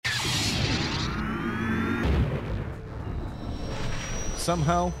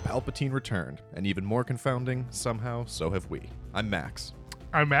Somehow, Palpatine returned, and even more confounding, somehow, so have we. I'm Max.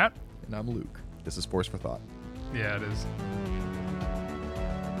 I'm Matt. And I'm Luke. This is Force for Thought. Yeah, it is.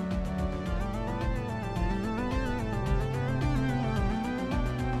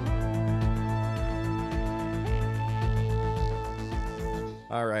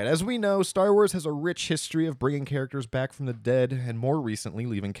 All right, as we know, Star Wars has a rich history of bringing characters back from the dead, and more recently,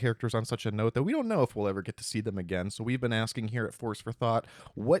 leaving characters on such a note that we don't know if we'll ever get to see them again. So we've been asking here at Force for Thought,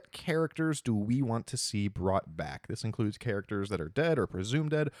 what characters do we want to see brought back? This includes characters that are dead or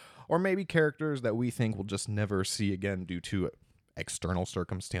presumed dead, or maybe characters that we think we'll just never see again due to external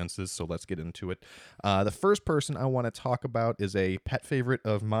circumstances. So let's get into it. The first person I want to talk about is a pet favorite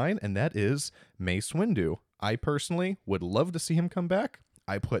of mine, and that is Mace Windu. I personally would love to see him come back.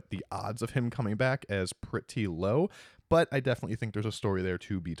 I put the odds of him coming back as pretty low, but I definitely think there's a story there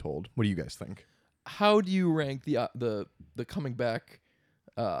to be told. What do you guys think? How do you rank the coming back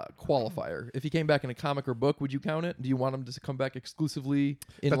qualifier? If he came back in a comic or book, would you count it? Do you want him to come back exclusively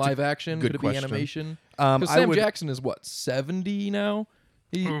in That's live action? good Could it question. be animation? I Because Sam would- Jackson is what, 70 now?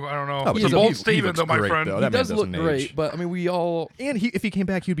 He Ooh, I don't know. Oh, but It's a he- bold he statement, looks though, my great, friend. though. That man does look doesn't great, age. but I mean, we all. And if he came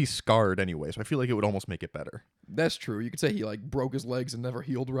back, he'd be scarred anyway, so I feel like it would almost make it better. That's true. You could say he like broke his legs and never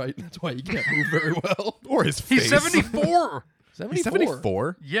healed right. That's why he can't move very well. Or his face. He's 74. 74. He's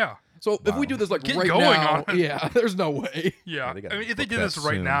 74? Yeah. So if Wow. we do this like Get right going now, on it. yeah, there's no way. Yeah. they gotta I mean, if they book did that this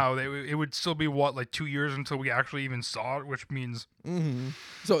right soon. now, it would still be, what, like 2 years until we actually even saw it, which means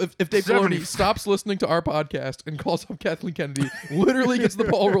So if Dave 70. Filoni stops listening to our podcast and calls up Kathleen Kennedy, literally gets the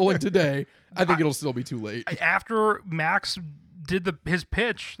ball rolling today, I think it'll still be too late. after Max did his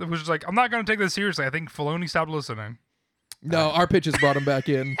pitch, it was just like, I'm not going to take this seriously. I think Filoni stopped listening. No, our pitches brought him back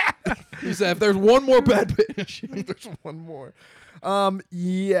in. He said, if there's one more bad pitch. There's one more.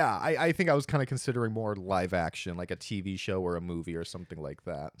 Yeah, I think I was kind of considering more live action, like a TV show or a movie or something like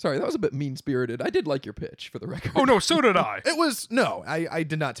that. Sorry, that was a bit mean-spirited. I did like your pitch, for the record. Oh, no, so did I. It was, no, I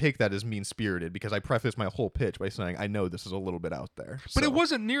did not take that as mean-spirited because I prefaced my whole pitch by saying I know this is a little bit out there. But so. it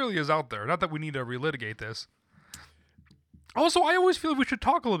wasn't nearly as out there. Not that we need to relitigate this. Also, I always feel like we should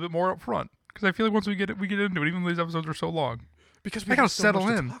talk a little bit more up front. Because I feel like once we get into it, even though these episodes are so long. Because we I gotta have so settle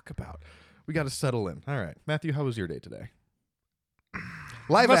much in. to talk about. We got to settle in. All right, Matthew, how was your day today?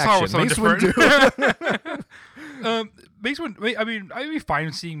 Live That's how action. it's so Mace different. Windu. Mace Windu. I mean, I'd be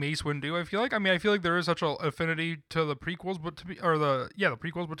fine seeing Mace Windu. I feel like there is such an affinity to the prequels, but the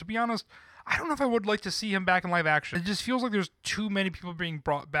prequels. But to be honest, I don't know if I would like to see him back in live action. It just feels like there's too many people being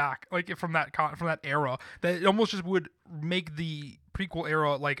brought back, like from that era, that it almost just would make the prequel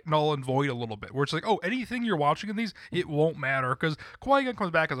era like null and void a little bit, where it's like, oh, anything you're watching in these, it won't matter because Qui-Gon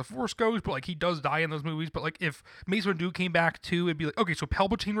comes back as a Force ghost, but like he does die in those movies. But like if Mace Windu came back too, it'd be like, okay, so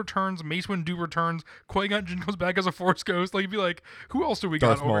Palpatine returns, Mace Windu returns, Qui-Gon Jinn comes back as a Force ghost. Like it'd be like, who else do we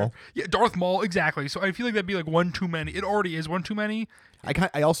Darth got over? Maul. Yeah, Darth Maul, exactly. So I feel like that'd be like one too many. It already is one too many.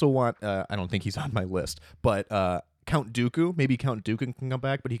 I also want, I don't think he's on my list, but Count Dooku. Maybe Count Dooku can come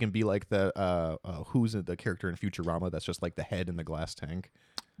back, but he can be like the, who's the character in Futurama that's just like the head in the glass tank?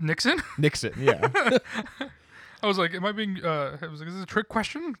 Nixon. Nixon, yeah. I was like, am I being? I was like, is this a trick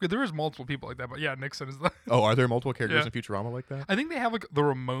question? There is multiple people like that, but yeah, Nixon is the. Oh, are there multiple characters Yeah. in Futurama like that? I think they have like the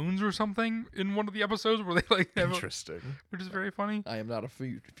Ramones or something in one of the episodes where they like have, Interesting. which is very funny. I am not a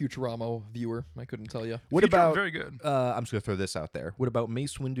Futurama viewer. I couldn't tell you. What Future- about, very good? I'm just going to throw this out there. What about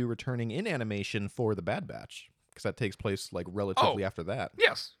Mace Windu returning in animation for The Bad Batch? Because that takes place like relatively after that.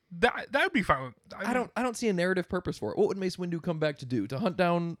 Yes, that would be fine. I don't see a narrative purpose for it. What would Mace Windu come back to do? To hunt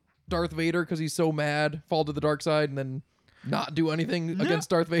down Darth Vader because he's so mad, fall to the dark side, and then not do anything against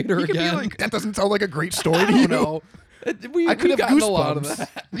Darth Vader He could be again? like- That doesn't sound like a great story I to you. don't know. We I could have gotten a lot of goosebumps.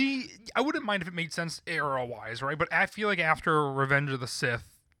 that. I wouldn't mind if it made sense era wise, right? But I feel like after Revenge of the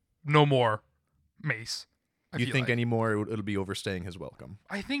Sith, no more Mace. I You feel think like. anymore it'll be overstaying his welcome?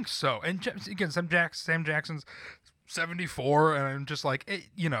 I think so. And again, Sam Jackson's 74, and I'm just like,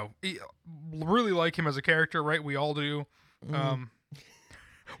 really like him as a character, right? We all do.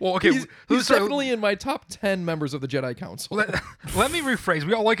 Well, okay, He's let's start- definitely in my top 10 members of the Jedi Council. let me rephrase.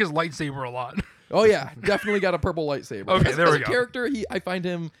 We all like his lightsaber a lot. Oh yeah, definitely got a purple lightsaber. Okay, as, there as we a go. character, I find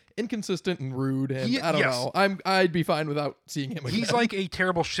him inconsistent and rude, and I don't Yes. know. I'd be fine without seeing him again. He's like a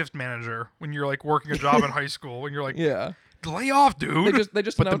terrible shift manager when you're like working a job in high school, and you're like, yeah. lay off, dude. They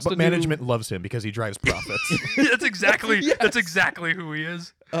just But announced the a new- management loves him because he drives profits. that's exactly Yes. that's exactly who he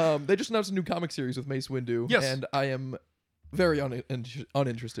is. They just announced a new comic series with Mace Windu. Yes. And I am very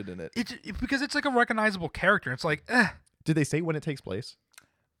uninterested in it. It's because it's like a recognizable character. It's like, Did they say when it takes place?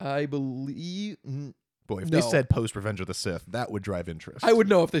 I believe Boy, if No. they said post Revenge of the Sith, that would drive interest. I would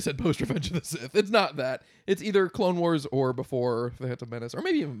know if they said post Revenge of the Sith. It's not that. It's either Clone Wars or before The Phantom Menace, or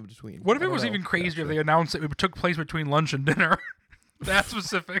maybe even between. What if I it don't was know. even crazier if they announced it took place between lunch and dinner? That's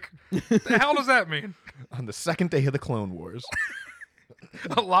specific. The hell does that mean? On the second day of the Clone Wars.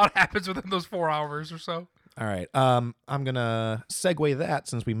 A lot happens within those 4 hours or so. All right. I'm gonna segue that,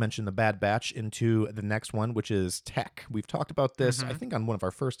 since we mentioned the Bad Batch, into the next one, which is Tech. We've talked about this, I think, on one of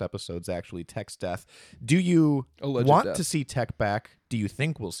our first episodes, actually, Tech's death. Do you Alleged want death. to see Tech back? Do you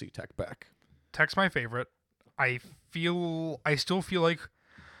think we'll see Tech back? Tech's my favorite. I still feel like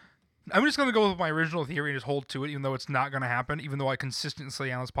I'm just gonna go with my original theory and just hold to it, even though it's not gonna happen. Even though I consistently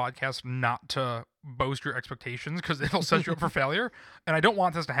say on this podcast not to boast your expectations because it'll set you up for failure, and I don't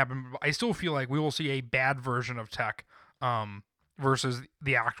want this to happen. But I still feel like we will see a bad version of Tech, versus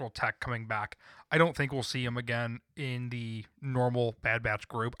the actual Tech coming back. I don't think we'll see him again in the normal Bad Batch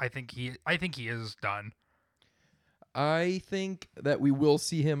group. I think he is done. I think that we will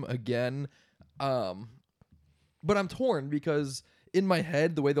see him again, but I'm torn because in my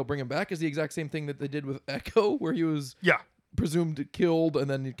head, the way they'll bring him back is the exact same thing that they did with Echo, where he was Yeah, presumed killed and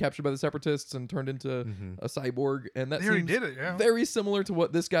then captured by the Separatists and turned into a cyborg, and that they already seems did it. Yeah, very similar to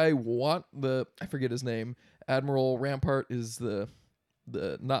what this guy I forget his name. Admiral Rampart is the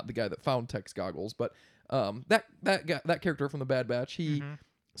not the guy that found Tech's goggles, but that character from the Bad Batch. He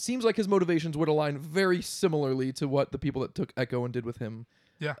seems like his motivations would align very similarly to what the people that took Echo and did with him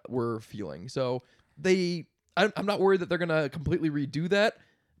Yeah. were feeling. So I'm not worried that they're gonna completely redo that,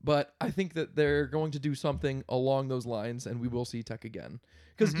 but I think that they're going to do something along those lines, and we will see Tech again.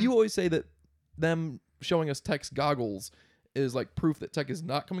 Because you always say that them showing us Tech's goggles is like proof that Tech is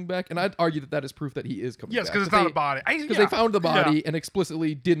not coming back, and I'd argue that is proof that he is coming yes, back. because it's not a body. Because they found the Yeah. body and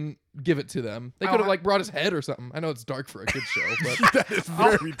explicitly didn't give it to them. They Oh, could have like brought his head or something. I know it's dark for a kid show, but That is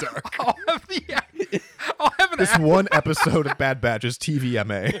very dark. I'll have an This one episode of Bad Batch is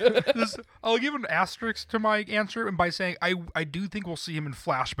TVMA. I'll give an asterisk to my answer, and by saying I do think we'll see him in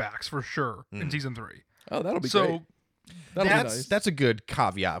flashbacks for sure in season 3. oh, that'll be So great. That'll be nice. That's a good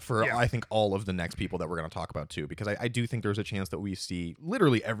caveat for, Yeah. I think, all of the next people that we're going to talk about, too, because I do think there's a chance that we see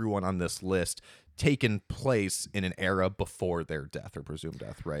literally everyone on this list taking place in an era before their death or presumed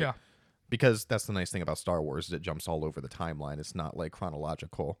death, right? Yeah. Because that's the nice thing about Star Wars, is it jumps all over the timeline. It's not like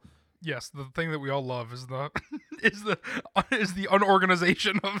chronological. yes, the thing that we all love is the is the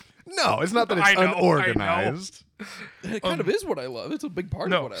unorganization of. No, it's not that I it's know, I know. unorganized. It kind of is what I love. It's a big part of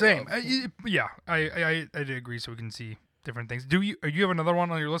No, what same. I love. I did agree, so we can see different things. Do you have another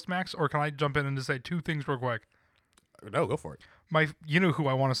one on your list, Max, or can I jump in and just say 2 things real quick? No, go for it. You know who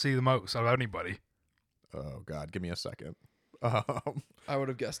I want to see the most out of anybody. Oh, God, give me a second. I would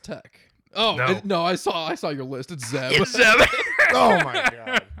have guessed Tech. Oh No. no, I saw your list. It's Zeb. It's Zeb. Oh, my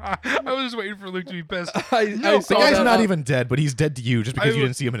God. I was just waiting for Luke to be pissed. I The saw guy's that not on- even dead, but he's dead to you just because you would-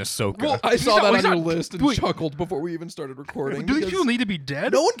 didn't see him in Ahsoka. Well, I saw not- that he's on your not- list and wait. chuckled before we even started recording. Do these because people need to be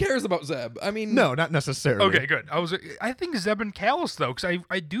dead? no one cares about Zeb. I mean, No, not necessarily. Okay, good. I think Zeb and Callus though, because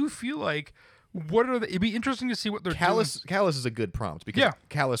I do feel like it'd be interesting to see what they're Callus is a good prompt because Yeah.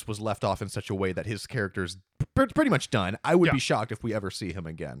 Callus was left off in such a way that his character's pretty much done. I would Yeah. be shocked if we ever see him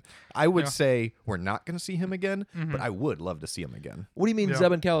again. I would Yeah. say we're not going to see him again, but I would love to see him again. what do you mean Yeah.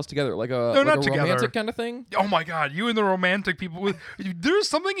 Zeb and Callus together? Like a, No, like not a together. romantic kind of thing? doing. Oh my God, you and the romantic people. There's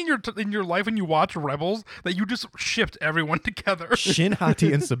something in your life when you watch Rebels that you just shipped everyone together. Shin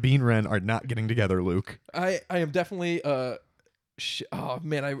Hati and Sabine Wren are not getting together, Luke. I am definitely oh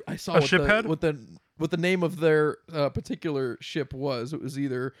man, I saw A what shiphead? what the name of their particular ship was. It was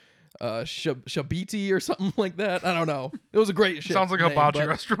either Shabiti or something like that. I don't know. It was a great ship. Sounds like a name, hibachi but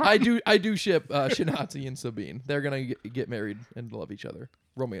restaurant. I do ship Shinati and Sabine. They're gonna get married and love each other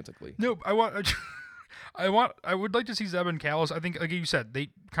romantically. No, I would like to see Zeb and Callus. I think, like you said, they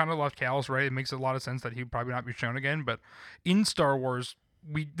kind of left Callus, right? It makes a lot of sense that he'd probably not be shown again. But in Star Wars,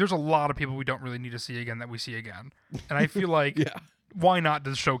 there's a lot of people we don't really need to see again that we see again. And I feel like, Yeah. why not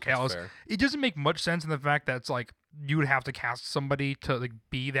just show Callus? fair. It doesn't make much sense in the fact that it's like you would have to cast somebody to like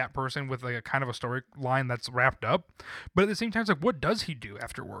be that person with like a kind of a storyline that's wrapped up. But at the same time, it's like, what does he do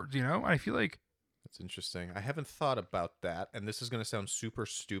afterwards? You know? I feel like. That's interesting. I haven't thought about that, and this is going to sound super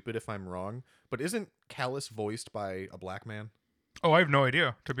stupid if I'm wrong, but isn't Callus voiced by a black man? Oh, I have no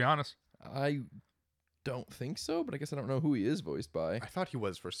idea, to be honest. I don't think so, but I guess I don't know who he is voiced by. I thought he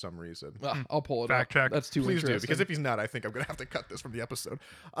was for some reason. I'll pull it Fact up. check. That's too Please do, interesting. because if he's not, I think I'm going to have to cut this from the episode.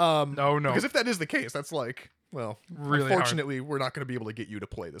 No. Because if that is the case, that's like, well, Really hard. unfortunately, we're not going to be able to get you to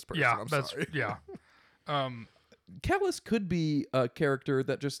play this person. Yeah, I'm that's sorry. yeah. Callus could be a character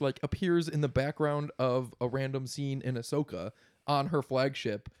that just like appears in the background of a random scene in Ahsoka on her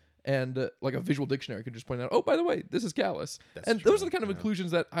flagship, and like a visual dictionary could just point out, oh, by the way, this is Callus. That's And true, those are the kind of yeah.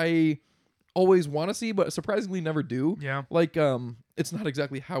 inclusions that I always want to see, but surprisingly never do. Yeah. Like, it's not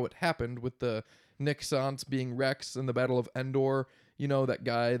exactly how it happened with the Nick Sant being Rex in the Battle of Endor. You know, that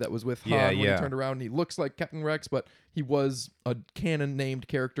guy that was with Han Yeah, when yeah. he turned around and he looks like Captain Rex, but he was a canon named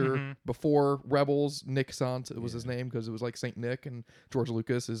character Mhm. before Rebels. Nick Sant, it was his name because it was like Saint Nick, and George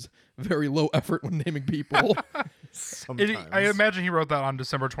Lucas is very low effort when naming people. Sometimes. I imagine he wrote that on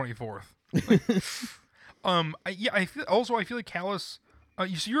December 24th. I feel like Callus. So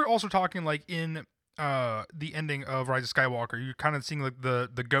you're also talking like in the ending of Rise of Skywalker. You're kind of seeing like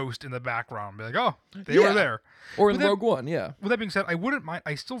the ghost in the background. Be like, oh, they were Yeah. there. Or in But then- Rogue One, yeah. With that being said, I wouldn't mind.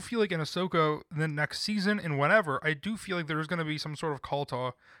 I still feel like in Ahsoka, the next season and whenever, I do feel like there's going to be some sort of call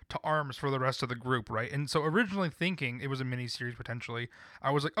to arms for the rest of the group, right? And so originally thinking it was a mini series potentially, I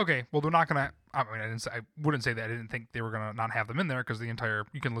was like, okay, well they're not going to. I mean, I wouldn't say that. I didn't think they were going to not have them in there because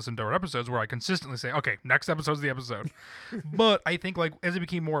you can listen to our episodes where I consistently say, okay, next episode's the episode. But I think like as it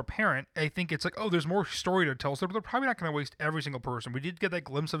became more apparent, I think it's like, oh, there's more story to tell. So they're probably not going to waste every single person. We did get that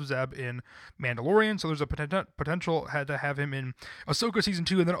glimpse of Zeb in Mandalorian, so there's a potential had to have him in Ahsoka season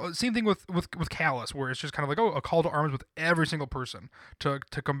 2, and then same thing with Callus, where it's just kind of like, oh, a call to arms with every single person to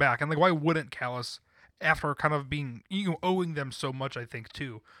come back. And like, why wouldn't Callus, after kind of being owing them so much, I think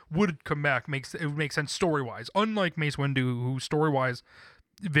too, would come back? It would make sense story wise. Unlike Mace Windu, who story wise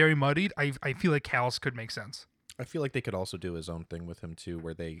very muddied, I feel like Callus could make sense. I feel like they could also do his own thing with him too,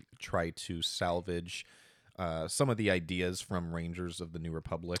 where they try to salvage some of the ideas from Rangers of the New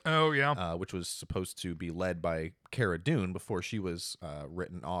Republic. Oh yeah. Which was supposed to be led by Cara Dune before she was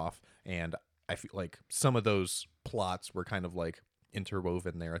written off. And I feel like some of those plots were kind of like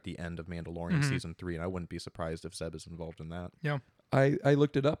interwoven there at the end of Mandalorian season 3, and I wouldn't be surprised if Zeb is involved in that. Yeah. I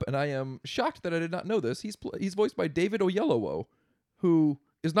looked it up, and I am shocked that I did not know this. He's voiced by David Oyelowo, who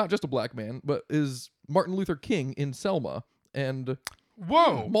is not just a black man, but is Martin Luther King in Selma, and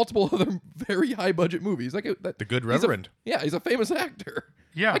Whoa. multiple other very high budget movies. Like The Good he's a- Reverend. he's a famous actor.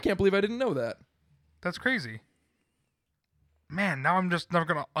 Yeah. I can't believe I didn't know that. That's crazy. Man, now I'm just never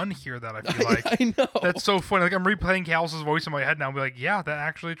gonna unhear that. I feel like I know. that's so funny. Like I'm replaying Callus's voice in my head now. And be like, yeah, that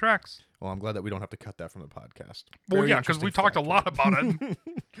actually tracks. Well, I'm glad that we don't have to cut that from the podcast. Well, Very yeah, because we interesting talked a fact. lot about it.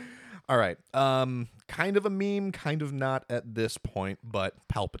 All right. Kind of a meme, kind of not at this point, but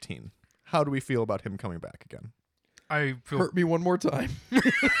Palpatine. How do we feel about him coming back again? I feel Hurt me one more time.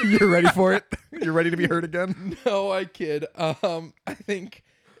 You're ready for it? You're ready to be hurt again? No, I kid. I think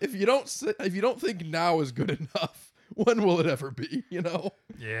if you don't think now is good enough, when will it ever be? You know.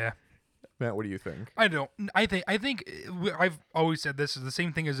 yeah. Matt, what do you think? I don't. I think I've always said this is the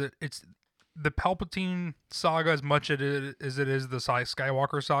same thing as it's the Palpatine saga as much as it is the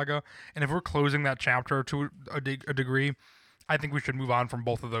Skywalker saga. And if we're closing that chapter to a degree, I think we should move on from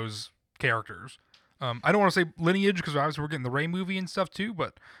both of those characters. I don't want to say lineage because obviously we're getting the Rey movie and stuff too,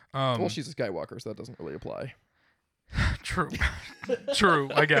 but Well, she's a Skywalker, so that doesn't really apply. true, true,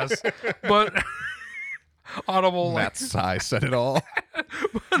 I guess. But audible, like, Matt Sigh said it all.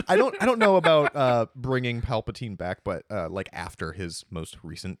 I don't know about bringing Palpatine back, but like after his most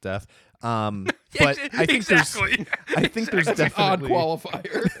recent death. But I think exactly. I think there's That's an odd definitely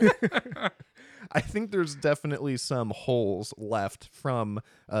qualifier. I think there's definitely some holes left from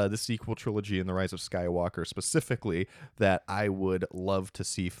the sequel trilogy and the Rise of Skywalker specifically that I would love to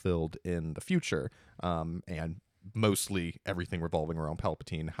see filled in the future. And mostly everything revolving around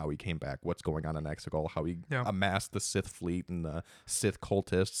Palpatine, how he came back, what's going on in Exegol, how he amassed the Sith fleet and the Sith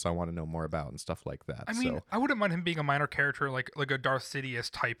cultists. I want to know more about and stuff like that. I mean, I wouldn't mind him being a minor character, like a Darth Sidious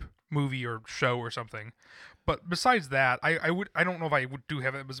type movie or show or something. But besides that, I don't know if I do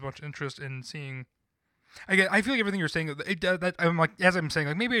have as much interest in seeing. Again, I feel like everything you're saying, that I'm like, as I'm saying,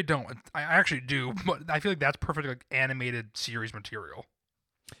 like maybe I don't. I actually do, but I feel like that's perfect, like animated series material.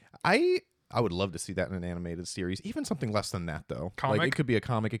 I would love to see that in an animated series, even something less than that though. Like Comic? it could be a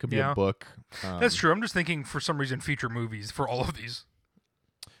comic, it could be Yeah. a book. That's true. I'm just thinking for some reason feature movies for all of these.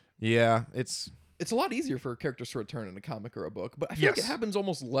 Yeah, it's It's a lot easier for characters to return in a comic or a book, but I feel like it Yes. happens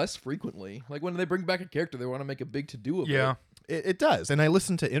almost less frequently. Like when they bring back a character, they want to make a big to-do of Yeah. it. It does, and I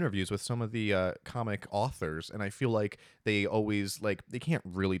listen to interviews with some of the comic authors, and I feel like they always they can't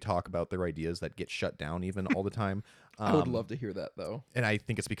really talk about their ideas that get shut down even all the time. I would love to hear that, though. And I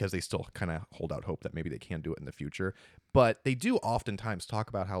think it's because they still kind of hold out hope that maybe they can do it in the future. But they do oftentimes talk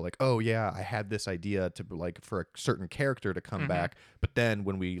about how oh yeah, I had this idea to for a certain character to come back, but then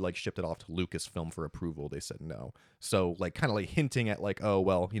when we shipped it off to Lucasfilm for approval, they said no. So kind of hinting at oh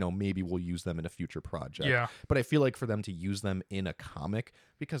well, maybe we'll use them in a future project. Yeah. But I feel like for them to use them in a comic,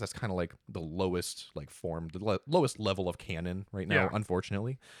 because that's kind of the lowest form, the lowest level of canon right now, Yeah.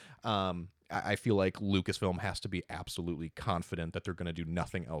 unfortunately. I feel like Lucasfilm has to be absolutely confident that they're going to do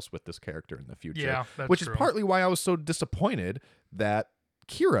nothing else with this character in the future. Yeah, that's which true. is partly why I was so disappointed that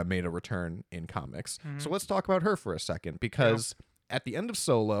Kira made a return in comics. So let's talk about her for a second, because at the end of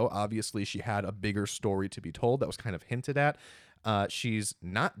Solo, obviously she had a bigger story to be told that was kind of hinted at. She's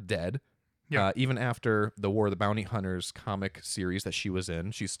not dead. Yeah. Even after the War of the Bounty Hunters comic series that she was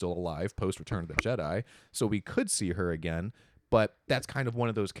in, she's still alive post Return of the Jedi. So we could see her again, but that's kind of one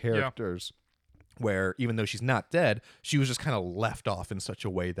of those characters where even though she's not dead, she was just kind of left off in such a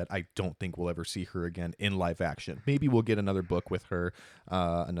way that I don't think we'll ever see her again in live action. Maybe we'll get another book with her,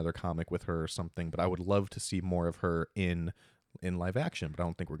 another comic with her or something, but I would love to see more of her in live action, but I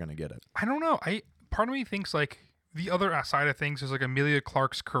don't think we're going to get it. I don't know. Part of me thinks like the other side of things is like Emilia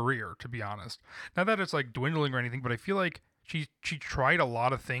Clarke's career, to be honest. Not that it's like dwindling or anything, but I feel like she tried a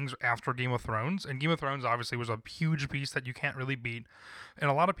lot of things after Game of Thrones, and Game of Thrones obviously was a huge piece that you can't really beat. And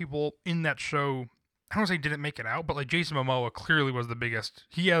a lot of people in that show, I don't want to say didn't make it out, but like Jason Momoa clearly was the biggest.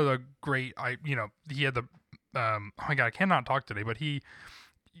 He had a great, he had the, oh my God, I cannot talk today, but he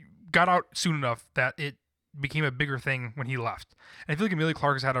got out soon enough that it became a bigger thing when he left. And I feel like Emilia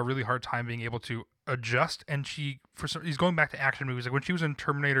Clarke has had a really hard time being able to adjust, and he's going back to action movies. Like when she was in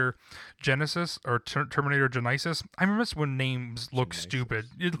Terminator Genesis or Terminator Genesis, I remember this when names look stupid.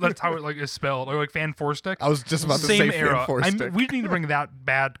 That's how it like is spelled, or like Fan Forstick. I was just about to Same say era. Fan Forstick. We need to bring that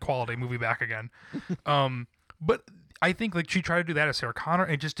bad quality movie back again. But I think like she tried to do that as Sarah Connor,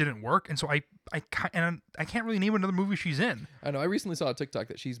 and it just didn't work. And so I can't really name another movie she's in. I know. I recently saw a TikTok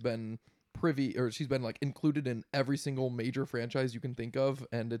that she's been like included in every single major franchise you can think of,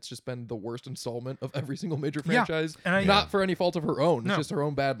 and it's just been the worst installment of every single major franchise. And not for any fault of her own. No. It's just her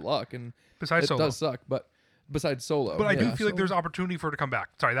own bad luck, and Besides it Solo. does suck. But besides Solo, But I do yeah, feel like there's opportunity for her to come back.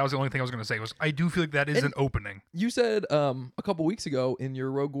 Sorry, that was the only thing I was going to say. I do feel like that is an opening. You said a couple weeks ago in your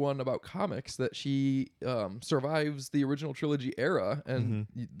Rogue One about comics that she survives the original trilogy era, and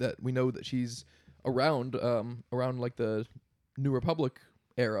that we know that she's around like the New Republic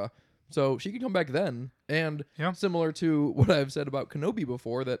era. So she could come back then, and similar to what I've said about Kenobi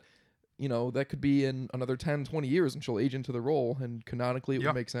before, that that could be in another 10, 20 years, and she'll age into the role, and canonically it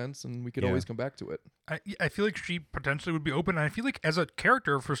would make sense, and we could always come back to it. I feel like she potentially would be open, and I feel like as a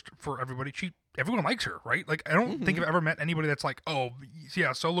character for everybody, everyone likes her, right? Like I don't think I've ever met anybody that's like, oh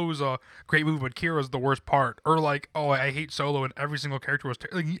yeah, Solo is a great movie, but Kira's the worst part, or like, oh I hate Solo and every single character was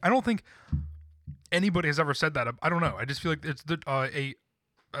like, I don't think anybody has ever said that. I don't know. I just feel like it's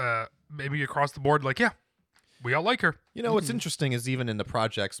maybe across the board, like, yeah, we all like her. What's interesting is even in the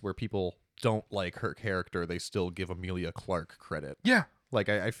projects where people don't like her character, they still give Emilia Clarke credit. Yeah. Like,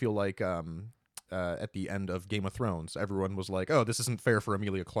 I feel like at the end of Game of Thrones, everyone was like, oh, this isn't fair for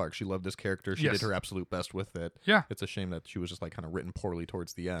Emilia Clarke. She loved this character. She did her absolute best with it. Yeah. It's a shame that she was just, like, kind of written poorly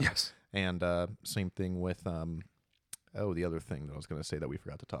towards the end. Yes. And same thing with, the other thing that I was going to say that we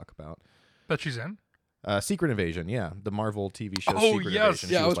forgot to talk about. That she's in? Secret Invasion, the Marvel TV show. Oh, Secret yes. Invasion.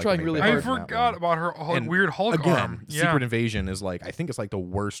 Yeah, She I was like, trying the main really bad I hard guy in that forgot one. about her And weird Hulk again, arm. Yeah. Secret Invasion is I think it's like the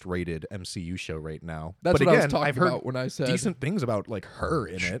worst rated MCU show right now. That's but what again, I was talking I've heard about when I said decent things about like her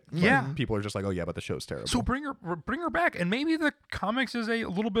in it. but Yeah. people are just like, oh yeah, but the show's terrible. So bring her back, and maybe the comics is a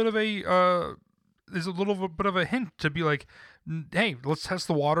little bit of a hint to be like, hey, let's test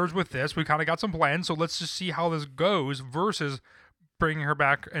the waters with this. We kind of got some plans, so let's just see how this goes. Versus bringing her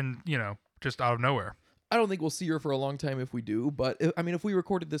back and just out of nowhere. I don't think we'll see her for a long time if we do, but if we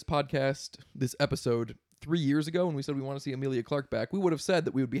recorded this episode 3 years ago and we said we want to see Emilia Clarke back, we would have said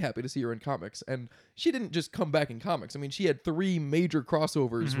that we would be happy to see her in comics. And she didn't just come back in comics. I mean, she had 3 major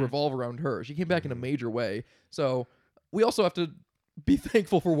crossovers revolve around her. She came back in a major way. So we also have to be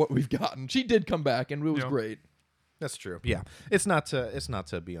thankful for what we've gotten. She did come back, and it was great. That's true. Yeah, it's not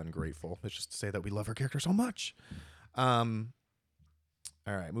to be ungrateful. It's just to say that we love her character so much.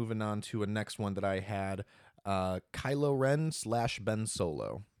 All right, moving on to a next one that I had, Kylo Ren / Ben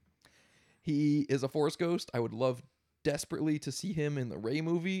Solo. He is a Force ghost. I would love desperately to see him in the Rey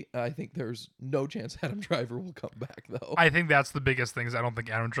movie. I think there's no chance Adam Driver will come back, though. I think that's the biggest thing. Is I don't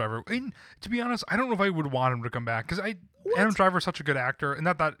think Adam Driver. And to be honest, I don't know if I would want him to come back because Adam Driver is such a good actor, and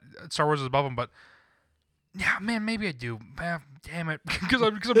not that Star Wars is above him, but yeah, man, maybe I do. Damn it, because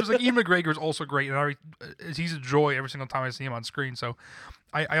I'm just like Ian McGregor is also great, and he's a joy every single time I see him on screen. So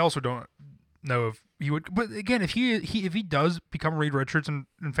I also don't know if he would. But again, if he does become Reed Richards in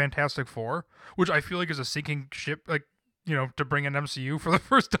Fantastic Four, which I feel like is a sinking ship, like to bring in MCU for the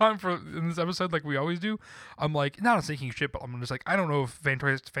first time in this episode, like we always do. I'm like, not a sinking ship, but I'm just like, I don't know if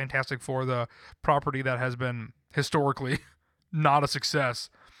Fantastic Four, the property that has been historically not a success,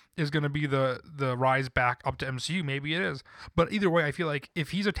 is going to be the rise back up to MCU. Maybe it is, but either way, I feel like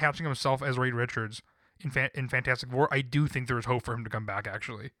if he's attaching himself as Reed Richards in Fantastic Four, I do think there is hope for him to come back.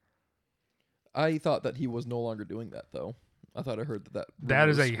 Actually, I thought that he was no longer doing that, though. I thought I heard that. that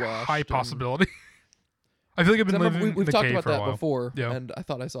is a high possibility. I feel like I've been living we've the talked cave about for a that while. before, Yeah. and I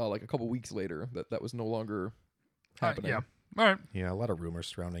thought I saw like a couple weeks later that was no longer happening. Yeah. All right. Yeah, a lot of rumors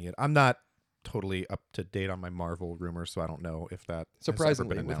surrounding it. I'm not totally up to date on my Marvel rumors, so I don't know if that has ever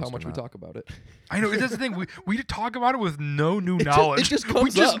Surprisingly, been with how announced or much we not. talk about it. I know that's the thing. We talk about it with no new knowledge. it just we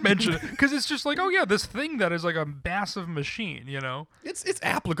comes just up. mention it because it's just like, oh yeah, this thing that is like a massive machine. You know. It's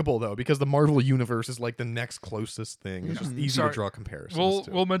applicable though because the Marvel universe is like the next closest thing. It's just easy Sorry. to draw comparisons.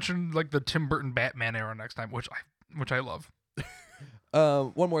 to. We'll mention like the Tim Burton Batman era next time, which I love.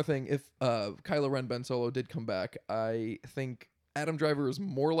 One more thing. If Kylo Ren Ben Solo did come back, I think Adam Driver is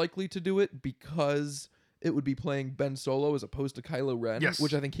more likely to do it because it would be playing Ben Solo as opposed to Kylo Ren, Yes.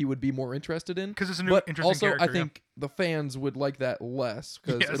 which I think he would be more interested in. Because it's a new But interesting also, character. I think the fans would like that less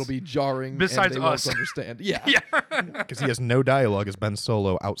because Yes. it'll be jarring. Besides and they us. won't understand. Yeah, yeah. Because he has no dialogue as Ben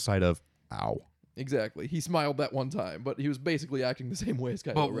Solo outside of "ow." exactly. He smiled that one time, but he was basically acting the same way as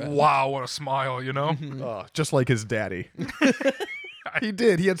Kylo But Ren. wow, what a smile, you know? Just like his daddy. He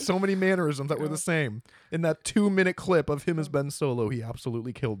did. He had so many mannerisms that were the same. In that 2-minute clip of him as Ben Solo, he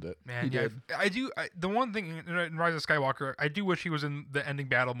absolutely killed it. Man, He yeah. did. I do. The one thing in Rise of Skywalker, I do wish he was in the ending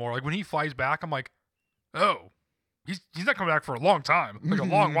battle more. Like when he flies back, I'm like, oh, he's not coming back for a long time, like a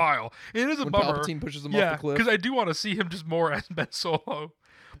long while. It is a When bummer. Palpatine pushes him Yeah, off the cliff. because I do want to see him just more as Ben Solo.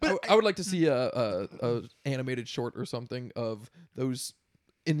 I would like to see a animated short or something of those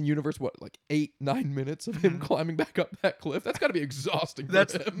in the universe. What, like 8-9 minutes of him climbing back up that cliff? That's got to be exhausting. for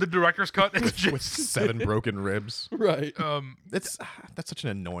That's him. the director's cut. It's With just 7 broken ribs. right. That's such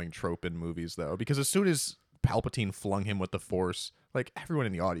an annoying trope in movies, though, because as soon as Palpatine flung him with the Force, like everyone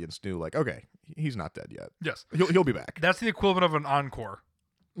in the audience knew, like, okay, he's not dead yet. yes. He'll be back. That's the equivalent of an encore.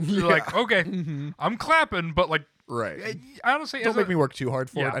 You're like, okay, I'm clapping, but like, Right. honestly, Don't as make a- me work too hard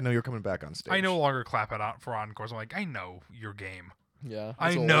for Yeah. it. I know you're coming back on stage. I no longer clap for encores. I'm like, I know your game. Yeah. I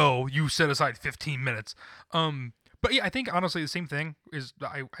it's old. know you set aside 15 minutes. But yeah, I think honestly the same thing is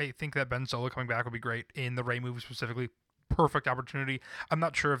I think that Ben Solo coming back would be great in the Rey movie specifically. Perfect opportunity. I'm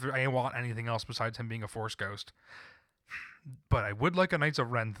not sure if I want anything else besides him being a Force ghost. But I would like a Knights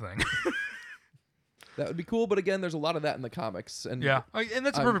of Ren thing. That would be cool, but again, there's a lot of that in the comics, and yeah, and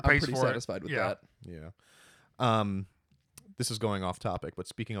that's a I'm perfect place pretty for satisfied with Yeah. that. Yeah. This is going off topic, but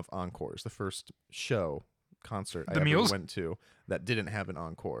speaking of encores, the first concert I The ever Muse? went to that didn't have an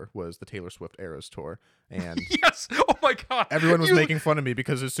encore was the Taylor Swift Eras tour, and it. Yes. Oh my god. everyone was You- making fun of me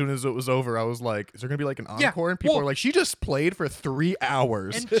because as soon as it was over, I was like, "Is there gonna be like an Yeah, encore?" And people well- are like, "She just played for 3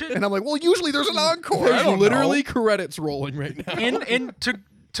 hours," And and, to- I'm like, "Well, usually there's an encore." I There's don't literally know. credits rolling right now. and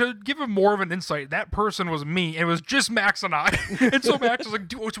to give him more of an insight, that person was me. It was just Max and I. And so Max was like,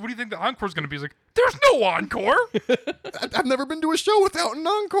 "Dude, so what do you think the encore is going to be?" He's like, "There's no encore." I've never been to a show without an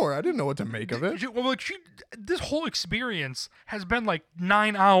encore. I didn't know what to make of it. Well, like this whole experience has been like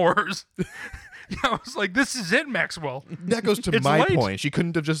 9 hours. Yeah, I was like, "This is it, Maxwell." That goes to It's my late. point. She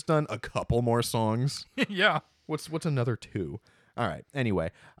couldn't have just done a couple more songs. Yeah. What's another 2? All right.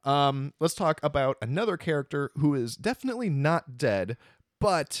 Anyway, let's talk about another character who is definitely not dead,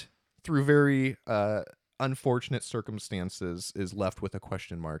 but through very unfortunate circumstances is left with a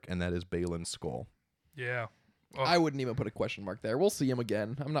question mark, and that is Balin Skull. Yeah. I wouldn't even put a question mark there. We'll see him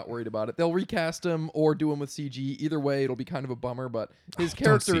again. I'm not worried about it. They'll recast him or do him with CG. Either way, it'll be kind of a bummer, but his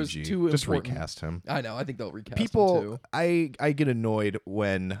character is Don't CG. too Just important. recast him. I know. I think they'll recast him People, too. I get annoyed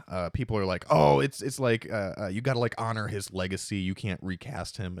when people are like, "Oh, it's like you got to like honor his legacy. You can't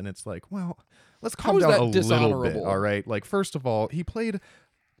recast him." And it's like, well, let's calm is down that a little bit, dishonorable? all right? Like, first of all, he played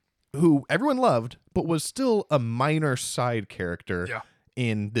who everyone loved, but was still a minor side character. Yeah.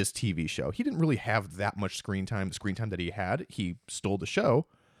 In this TV show, he didn't really have that much screen time. The screen time that he had, he stole the show,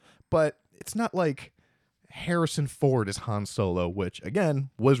 but it's not like Harrison Ford is Han Solo, which again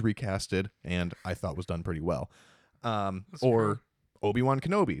was recasted and I thought was done pretty well. Or Obi-Wan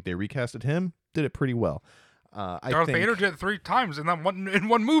Kenobi, they recasted him, did it pretty well. Darth Vader did it 3 times in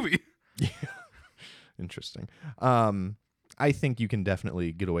one movie. Interesting. I think you can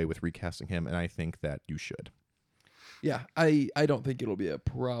definitely get away with recasting him, and I think that you should. Yeah, I don't think it'll be a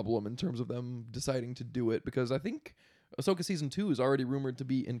problem in terms of them deciding to do it because I think Ahsoka Season 2 is already rumored to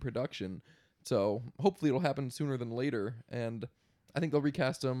be in production. So hopefully it'll happen sooner than later. And I think they'll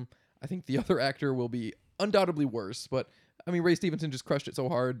recast him. I think the other actor will be undoubtedly worse. But, I mean, Ray Stevenson just crushed it so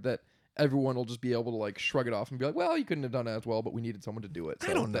hard that everyone will just be able to, like, shrug it off and be like, well, you couldn't have done it as well, but we needed someone to do it. So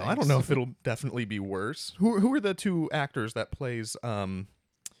I don't know. I thanks. don't know if it'll definitely be worse. Who are the 2 actors that plays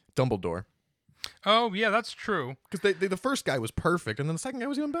Dumbledore. Oh yeah, that's true. Because the first guy was perfect, and then the second guy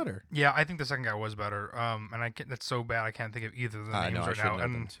was even better. Yeah, I think the second guy was better. And that's so bad I can't think of either of the names I know, I right should now. know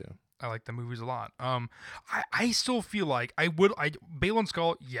them And too. I like the movies a lot. I still feel like Balin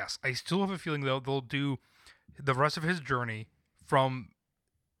Skull. Yes, I still have a feeling they'll do the rest of his journey from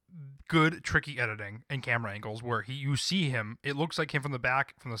good tricky editing and camera angles where you see him. It looks like him from the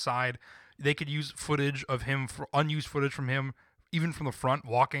back, from the side. They could use footage of him for unused footage from him, even from the front,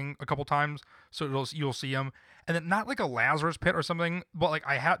 walking a couple times, so you'll see him, and then not like a Lazarus pit or something, but like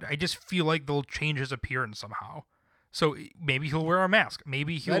I just feel like they'll change his appearance somehow. So maybe he'll wear a mask.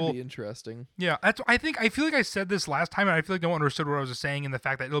 Maybe That'd he'll. be interesting. Yeah, I feel like I said this last time, and I feel like no one understood what I was saying in the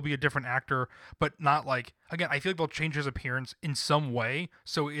fact that it'll be a different actor, but not like again. I feel like they'll change his appearance in some way,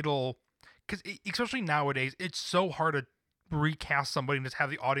 so it'll because especially nowadays, it's so hard to recast somebody and just have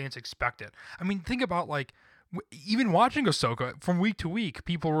the audience expect it. I mean, think about like even watching Ahsoka from week to week,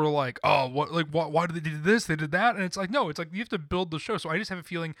 people were like, "Oh, what? Like, why did they do this? They did that?" And it's like, no, it's like you have to build the show. So I just have a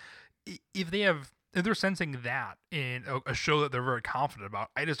feeling if they're sensing that in a show that they're very confident about,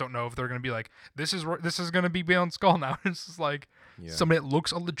 I just don't know if they're going to be like, this is going to be Balin Skull now. It's just like somebody that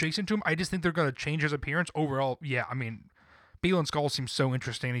looks adjacent to him. I just think they're going to change his appearance overall. Yeah, I mean, Balin Skull seems so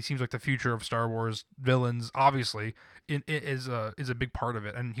interesting. He seems like the future of Star Wars villains. Obviously, it is a big part of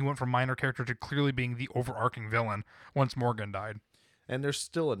it. And he went from minor character to clearly being the overarching villain once Morgan died. And there's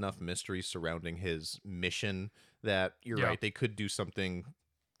still enough mystery surrounding his mission that you're right. They could do something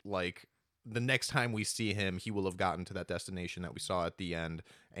like the next time we see him, he will have gotten to that destination that we saw at the end,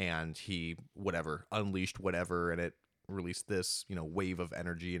 and he unleashed whatever, and it released this wave of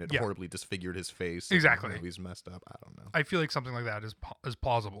energy, and it horribly disfigured his face. Exactly. He's messed up. I don't know. I feel like something like that is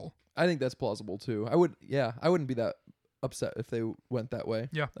plausible. I think that's plausible too. I wouldn't be that upset if they went that way.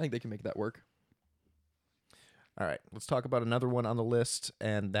 Yeah. I think they can make that work. All right, let's talk about another one on the list,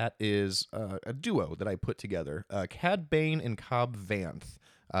 and that is a duo that I put together. Cad Bane and Cobb Vanth.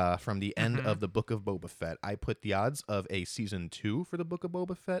 From the end of the Book of Boba Fett. I put the odds of a season 2 for the Book of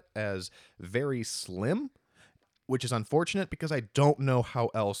Boba Fett as very slim, which is unfortunate because I don't know how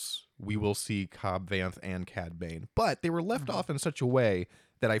else we will see Cobb Vanth and Cad Bane. But they were left off in such a way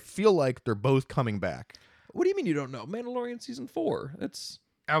that I feel like they're both coming back. What do you mean you don't know? Mandalorian season 4.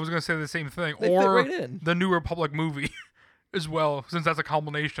 I was going to say the same thing. They or fit right in. The New Republic movie as well, since that's a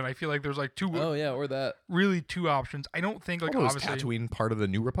culmination. I feel like there's like two. Oh yeah, or that. Really, two options. I don't think like was obviously. Tatooine part of the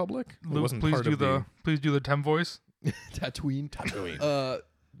New Republic? It Luke, wasn't please part do of please do the Tem voice. Tatooine. Tatooine.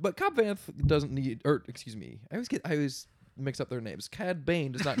 But Cobb Vanth doesn't need, or excuse me, I always mix up their names. Cad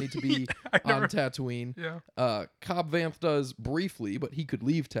Bane does not need to be on Tatooine. Yeah. Cobb Vanth does briefly, but he could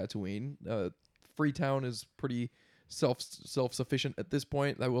leave Tatooine. Freetown is pretty self-sufficient at this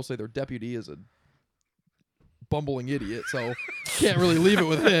point. I will say their deputy is a bumbling idiot, so can't really leave it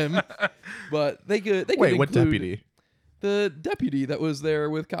with him. But they could. Wait, what deputy? The deputy that was there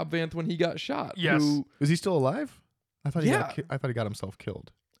with Cobb Vanth when he got shot. Yes. Is he still alive? I thought he Yeah. I thought he got himself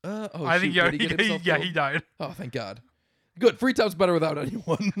killed. I think did he get himself killed? he died. Oh, thank God. Good. Freetown's better without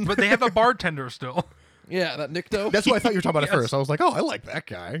anyone. But they have the bartender still. Yeah, that Nikto. That's what I thought you were talking about Yes. at first. I was like, oh, I like that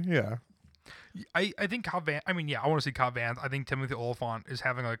guy. Yeah. I think Cobb Vanth. I mean, yeah, I want to see Cobb Vanth. I think Timothy Olyphant is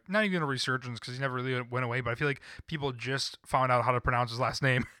having like not even a resurgence because he never really went away. But I feel like people just found out how to pronounce his last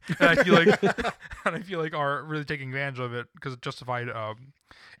name, and I feel like are really taking advantage of it because it justified.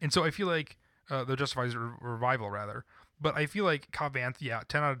 And so I feel like the justifies revival rather. But I feel like Cobb Vanth,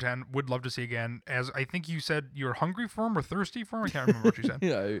 10 out of 10. Would love to see again. As I think you said, you're hungry for him or thirsty for him. I can't remember what you said.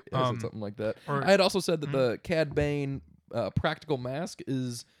 Yeah, I said something like that. or- I had also said that the Cad Bane practical mask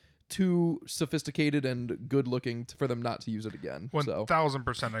is too sophisticated and good looking for them not to use it again. So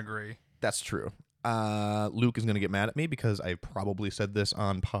 1000% agree. That's true. Luke is going to get mad at me because I probably said this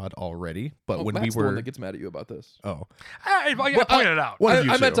on pod already. But when Matt's we the one were, that gets mad at you about this. I Well, pointed it out. One of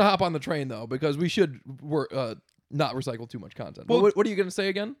you I meant two. to hop on the train though because we should not recycle too much content. Well- What are you going to say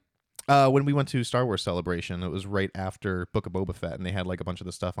again? when we went to Star Wars Celebration, it was right after Book of Boba Fett, and they had like a bunch of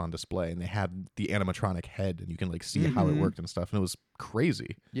the stuff on display, and they had the animatronic head, and you can like see how it worked and stuff, and it was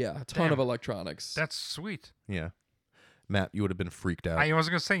crazy. Yeah, a ton Damn. of electronics. That's sweet. Yeah, Matt, you would have been freaked out. I was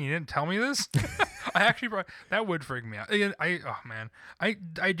gonna say you didn't tell me this. I actually that would freak me out. Again,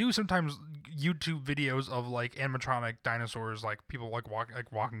 I do sometimes YouTube videos of like animatronic dinosaurs, like people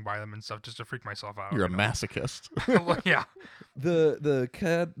walking by them and stuff, just to freak myself out. You're a masochist. Yeah. The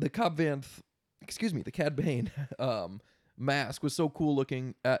Cobb Vanth, excuse me, the Cad Bane mask was so cool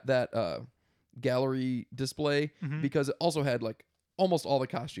looking at that gallery display because it also had like almost all the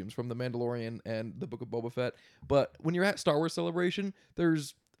costumes from The Mandalorian and the Book of Boba Fett. But when you're at Star Wars Celebration,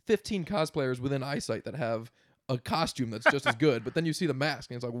 there's 15 cosplayers within eyesight that have a costume that's just as good, but then you see the mask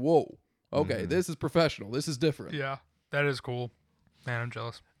and it's like, whoa, okay, this is professional. This is different. Yeah, that is cool. Man, I'm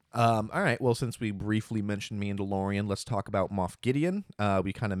jealous. All right. Well, since we briefly mentioned Mandalorian, let's talk about Moff Gideon.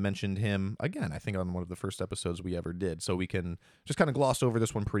 We kind of mentioned him again, I think, on one of the first episodes we ever did. So we can just kind of gloss over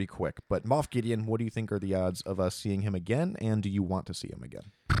this one pretty quick. But Moff Gideon, what do you think are the odds of us seeing him again? And do you want to see him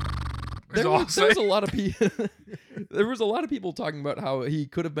again? That's There all I'll was, there was say. a lot of people. There was a lot of people talking about how he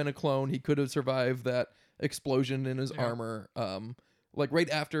could have been a clone. He could have survived that explosion in his Yeah. armor, like right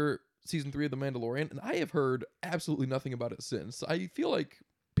after season 3 of The Mandalorian. And I have heard absolutely nothing about it since. I feel like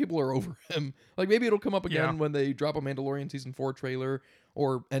people are over him. Like maybe it'll come up again Yeah. when they drop a Mandalorian season 4 trailer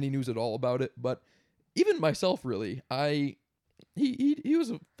or any news at all about it. But even myself, really, he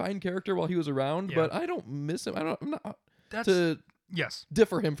was a fine character while he was around, Yeah. but I don't miss him. I'm not That's to yes.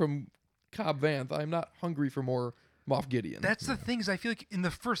 differ him from Cobb Vanth. I'm not hungry for more Moff Gideon. That's the thing is I feel like in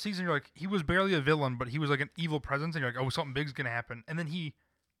the first season you're like he was barely a villain, but he was like an evil presence, and you're like, oh, something big's gonna happen, and then he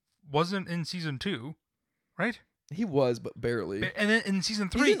wasn't in season 2, right? He was, but barely. And then in season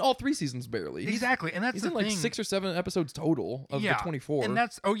 3, He's in all 3 seasons barely. exactly, and that's He's the in like thing. 6 or 7 episodes total of the 24. And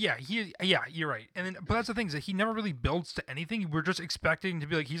that's you're right. And then but that's the thing is that he never really builds to anything. We're just expecting to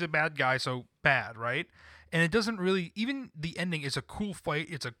be like he's a bad guy, so bad, right? And it doesn't really even the ending is a cool fight,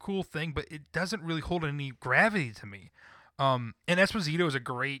 it's a cool thing, but it doesn't really hold any gravity to me. And Esposito is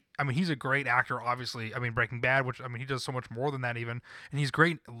he's a great actor, obviously. I mean, Breaking Bad, which, I mean, he does so much more than that even. And he's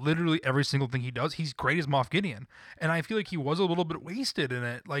great, literally every single thing he does. He's great as Moff Gideon. And I feel like he was a little bit wasted in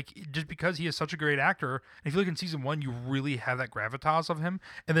it, like, just because he is such a great actor. And I feel like in season 1, you really have that gravitas of him.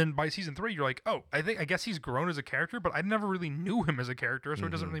 And then by season 3, you're like, oh, I guess he's grown as a character, but I never really knew him as a character, so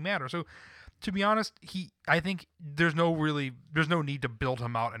it doesn't really matter. So, to be honest, I think there's no need to build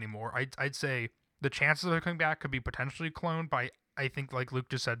him out anymore. I'd say the chances of him coming back could be potentially cloned by, I think, like Luke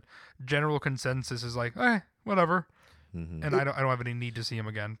just said, general consensus is like, whatever. Mm-hmm. And I don't have any need to see him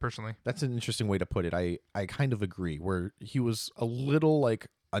again, personally. That's an interesting way to put it. I kind of agree, where he was a little like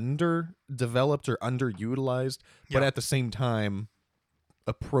underdeveloped or underutilized, but Yeah. at the same time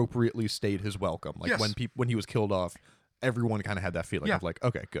appropriately stayed his welcome. Like Yes. when he was killed off, everyone kind of had that feeling Yeah. of like,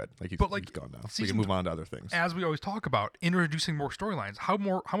 okay, good. Like he's, But, like, he's gone now. We season can move on to other things. As we always talk about, introducing more storylines. How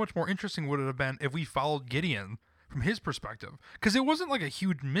much more interesting would it have been if we followed Gideon from his perspective? Because it wasn't like a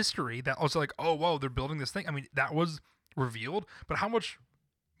huge mystery that was like, oh, whoa, they're building this thing. I mean, that was revealed, but how much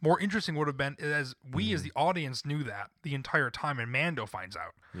more interesting would have been as we as the audience knew that the entire time and Mando finds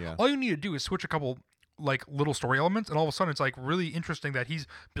out. Yeah. All you need to do is switch a couple like little story elements, and all of a sudden it's like really interesting that he's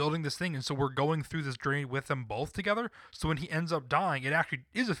building this thing, and so we're going through this journey with them both together. So when he ends up dying, it actually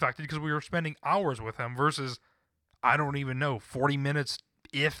is affected because we were spending hours with him versus, I don't even know, 40 minutes,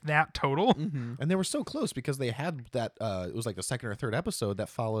 if that total. Mm-hmm. And they were so close because they had that it was like the second or third episode that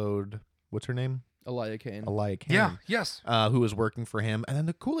followed, what's her name? Elia Kane. Elia Kane. Yeah, yes. Who was working for him. And then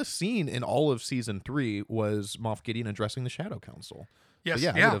the coolest scene in all of season 3 was Moff Gideon addressing the Shadow Council. Yes,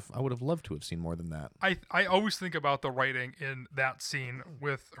 So yeah. I would have loved to have seen more than that. I always think about the writing in that scene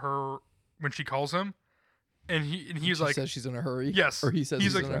with her when she calls him, and he's She like, says she's in a hurry. Yes. Or he says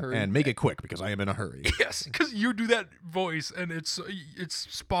He's he's like- in a hurry. And make it quick because I am in a hurry. yes, because you do that voice and it's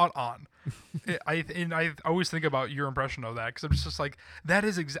spot on. I always think about your impression of that because I'm just like that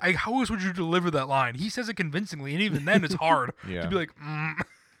is how else would you deliver that line? He says it convincingly, and even then it's hard Yeah. to be like,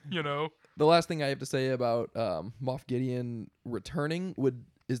 you know. The last thing I have to say about Moff Gideon returning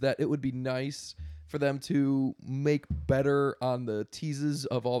is that it would be nice for them to make better on the teases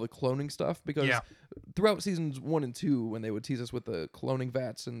of all the cloning stuff because Yeah. throughout seasons 1 and 2 when they would tease us with the cloning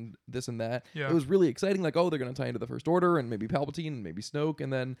vats and this and that, Yeah. it was really exciting, like, oh, they're going to tie into the First Order and maybe Palpatine and maybe Snoke,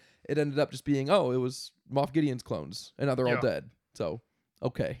 and then it ended up just being, oh, it was Moff Gideon's clones and now they're Yeah. all dead. So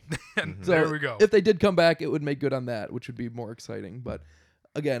okay. And So there we go. if they did come back, it would make good on that, which would be more exciting. But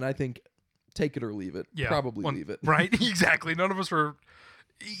again, I think take it or leave it. Yeah, Probably leave it. Right? Exactly. None of us were.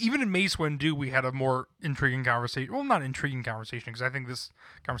 Even in Mace Windu, we had a more intriguing conversation. Well, not intriguing conversation because I think this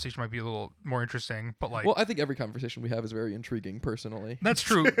conversation might be a little more interesting. But like, Well, I think every conversation we have is very intriguing, personally. that's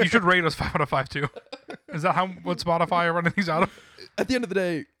true. You should rate us 5 out of 5 too. Is that what Spotify are running these out of? At the end of the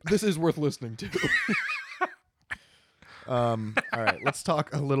day, this is worth listening to. All right, let's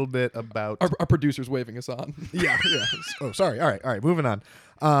talk a little bit about Our producer's waving us on. yeah. Oh, sorry. All right. Moving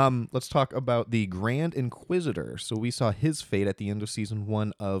on. Let's talk about the Grand Inquisitor. So we saw his fate at the end of season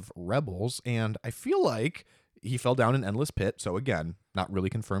 1 of Rebels, and I feel like he fell down an endless pit. So again, not really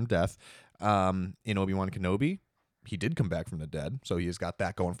confirmed death. In Obi-Wan Kenobi, he did come back from the dead, so he's got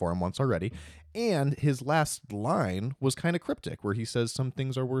that going for him once already. And his last line was kind of cryptic, where he says some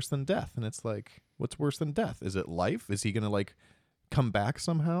things are worse than death, and it's like, what's worse than death? Is it life? Is he gonna like come back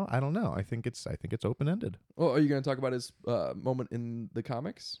somehow. I don't know. I think it's open ended. Well, are you going to talk about his moment in the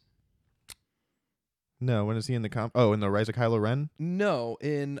comics? No, when is he in the in the Rise of Kylo Ren? No,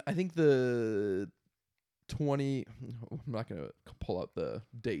 in I think the 20. I'm not going to pull out the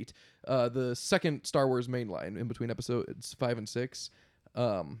date. The second Star Wars mainline in between episodes 5 and 6.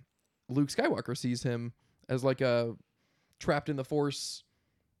 Luke Skywalker sees him as like a trapped in the Force,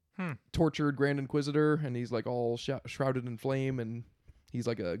 tortured Grand Inquisitor, and he's like all shrouded in flame, and he's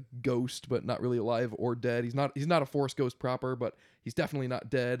like a ghost, but not really alive or dead. He's not a Force ghost proper, but he's definitely not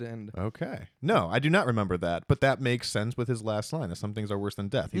dead. And Okay. No, I do not remember that, but that makes sense with his last line. Some things are worse than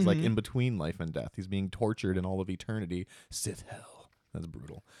death. He's like in between life and death. He's being tortured in all of eternity. Sith hell. That's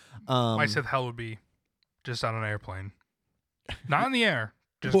brutal. My Sith hell would be just on an airplane, not in the air,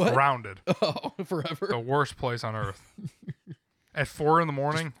 just What? grounded. oh, forever. The worst place on earth. At 4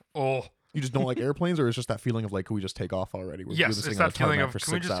 a.m. Oh. You just don't like airplanes, or it's just that feeling of like, can we just take off already? We're doing Yes, this it's thing on that a tarmac feeling of, for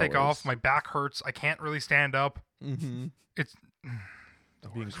can we 6 just take hours. off? My back hurts. I can't really stand up. Mm-hmm. It's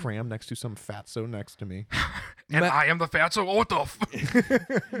Being crammed next to some fatso next to me. and I am the fatso. Oh, what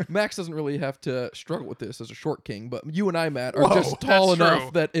the Max doesn't really have to struggle with this as a short king, but you and I, Matt, are Whoa, just tall that's enough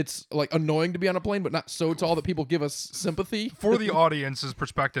true. that it's like annoying to be on a plane, but not so tall that people give us sympathy. For the audience's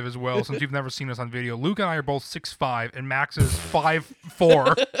perspective as well, since you've never seen us on video, Luke and I are both 6'5", and Max is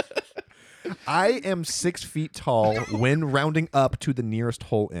 5'4". I am 6 feet tall when rounding up to the nearest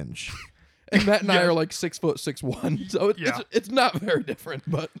whole inch. And Matt and I Yeah. are like 6'6'1", so Yeah. it's not very different.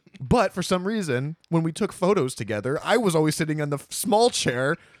 But But for some reason, when we took photos together, I was always sitting on the small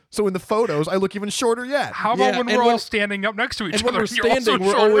chair. So in the photos, I look even shorter yet. How about Yeah, when and we're when- all standing up next to each and when other? we're and you're also standing,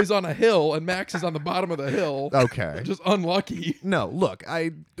 we're shorter? always on a hill, and Max is on the bottom of the hill. Okay. Just unlucky. No, look,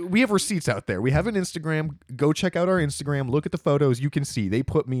 we have receipts out there. We have an Instagram. Go check out our Instagram. Look at the photos. You can see they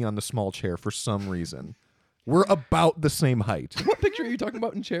put me on the small chair for some reason. We're about the same height. What picture are you talking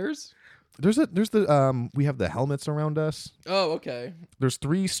about in chairs? We have the helmets around us. Oh, okay. There's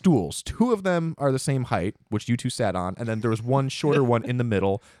 3 stools. 2 of them are the same height, which you two sat on, and then there was one shorter one in the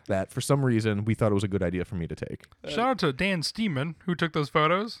middle that for some reason we thought it was a good idea for me to take. Shout out to Dan Steeman, who took those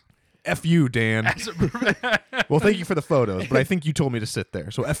photos. F you, Dan. As a- Well, thank you for the photos, but I think you told me to sit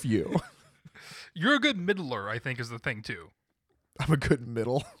there, so F you. You're a good middler, I think, is the thing, too. I'm a good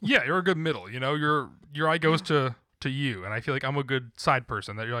middle. Yeah, you're a good middle. You know, your eye goes to you, and I feel like I'm a good side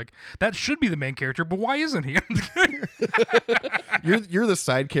person. That you're like, that should be the main character, but why isn't he? You're the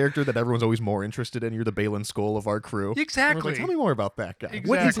side character that everyone's always more interested in. You're the Balin Skull of our crew. Exactly. Everyone's like, tell me more about that guy.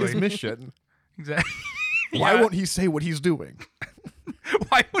 What is his Exactly. mission? Exactly. Why Yeah. won't he say what he's doing?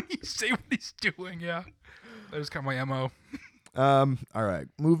 Why would he say what he's doing? Yeah, that is kind of my MO. All right,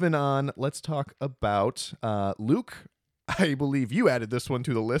 moving on. Let's talk about Luke. I believe you added this one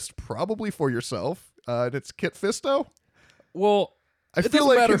to the list, probably for yourself. And it's Kit Fisto. Well, I it feel doesn't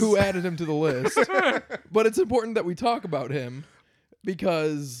like matter his- who added him to the list, but it's important that we talk about him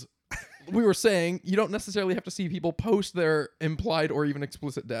because we were saying you don't necessarily have to see people post their implied or even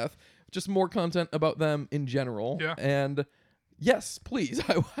explicit death, just more content about them in general. Yeah. And yes, please.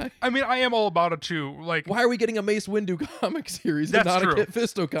 I mean, I am all about it too. Like, Why are we getting a Mace Windu comic series and That's not true. a Kit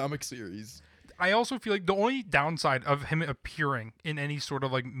Fisto comic series? I also feel like the only downside of him appearing in any sort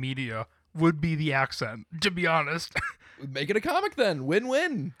of like media would be the accent. To be honest, Make it a comic then.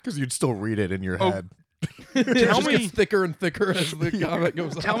 Win-win. Because you'd still read it in your Oh, head. It Tell just me- gets thicker and thicker as the comic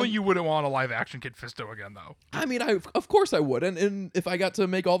goes on. tell me you wouldn't want a live action Kid Fisto again, though. I mean, of course I would, and if I got to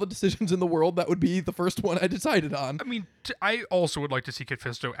make all the decisions in the world, that would be the first one I decided on. I mean, I also would like to see Kid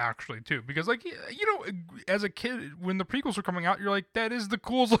Fisto actually too, because like you know, as a kid when the prequels were coming out, you're like, that is the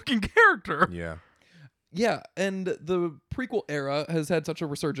coolest looking character. Yeah. Yeah, and the prequel era has had such a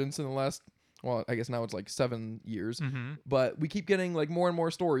resurgence in the last, well, I guess now it's like 7 years, Mm-hmm. but we keep getting like more and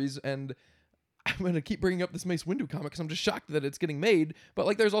more stories, and I'm going to keep bringing up this Mace Windu comic because I'm just shocked that it's getting made, but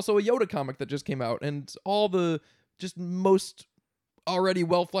like there's also a Yoda comic that just came out, and all the just most already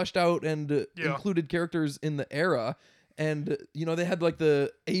well fleshed out and Yeah. included characters in the era. And, you know, they had like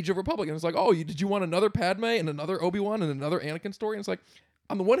the Age of Republic, and it's like, oh, did you want another Padme and another Obi-Wan and another Anakin story? And it's like,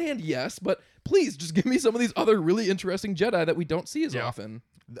 on the one hand, yes, but please just give me some of these other really interesting Jedi that we don't see as Yeah. often.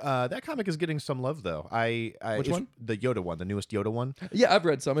 That comic is getting some love, though. Which it's one? The Yoda one, the newest Yoda one. Yeah, I've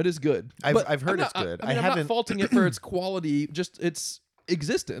read some. It is good. I've But heard I'm not- it's good. I mean, I I'm haven't- not faulting it for its quality, just its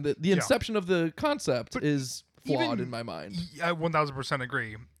existence. The Yeah. inception of the concept But is flawed even- in my mind. I 1000%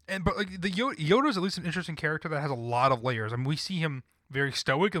 agree. But like the Yoda is at least an interesting character that has a lot of layers. I mean, we see him very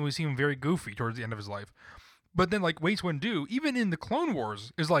stoic and we see him very goofy towards the end of his life. But then like Mace Windu, even in the Clone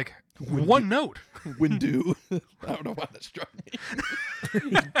Wars, is like one note. Windu. I don't know why that struck me.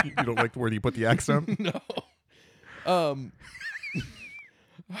 You don't like where you put the accent? No.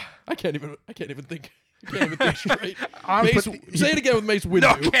 I can't even think. I can't even think straight. Mace, Say it again with Mace Windu. no,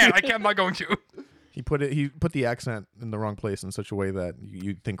 I can't. I can't. I'm not going to. He put the accent in the wrong place in such a way that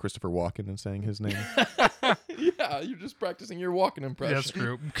you'd think Christopher Walken in saying his name. Yeah, you're just practicing your walking impression. Yeah, that's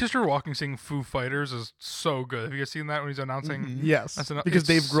true. Christopher Walken singing Foo Fighters is so good. Have you guys seen that when he's announcing? Yes, because it's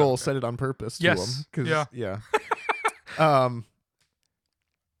Dave so Grohl good. said it on purpose to Yes. him. 'Cause- Yeah. yeah.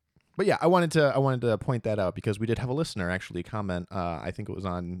 But yeah, I wanted to point that out because we did have a listener actually comment. I think it was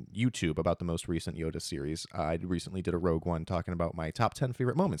on YouTube about the most recent Yoda series. I recently did a Rogue One talking about my top 10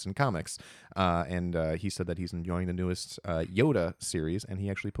 favorite moments in comics, and he said that he's enjoying the newest Yoda series, and he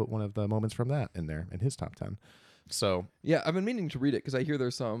actually put one of the moments from that in there in his top 10. So Yeah, I've been meaning to read it because I hear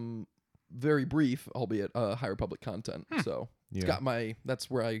there's some very brief, albeit High Republic content. So it's got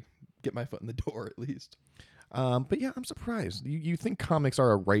that's where I get my foot in the door at least. But yeah, I'm surprised. You think comics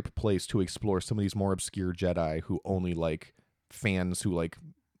are a ripe place to explore some of these more obscure Jedi who only like fans who like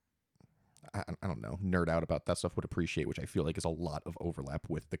I don't know, nerd out about that stuff would appreciate, which I feel like is a lot of overlap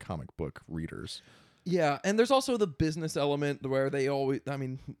with the comic book readers. Yeah, and there's also the business element where they always, I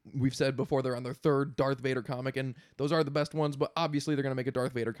mean, we've said before they're on their third Darth Vader comic, and those are the best ones, but obviously they're going to make a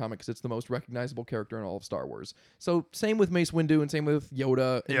Darth Vader comic because it's the most recognizable character in all of Star Wars. So same with Mace Windu and same with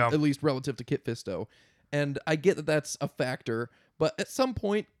Yoda, Yeah. at least relative to Kit Fisto. And I get that that's a factor, but at some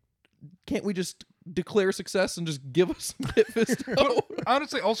point, can't we just declare success and just give us some Kit Fisto?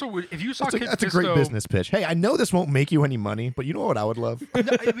 Honestly, also, if you saw That's, Kit that's a Fisto, great business pitch. Hey, I know this won't make you any money, but you know what I would love? No,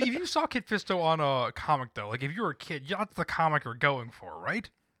 I mean, if you saw Kit Fisto on a comic, though, like if you were a kid, that's the comic you're going for, right?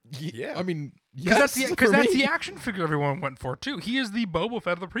 Yeah. I mean, Because yes, that's the action figure everyone went for too. He is the Boba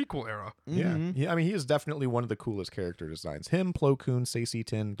Fett of the prequel era. Yeah. I mean, he is definitely one of the coolest character designs. Him, Plo Koon, Saesee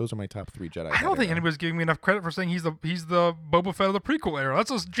Tin, those are my top 3 Jedi. I don't think anybody's giving me enough credit for saying he's the Boba Fett of the prequel era.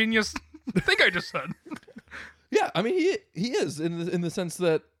 That's a genius thing I just said. Yeah, I mean, he is in the sense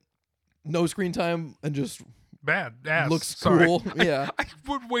that no screen time and just Bad ass. looks Sorry. cool. Yeah. I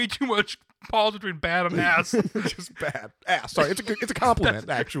put way too much pause between bad and ass. Just bad. Sorry, it's a compliment,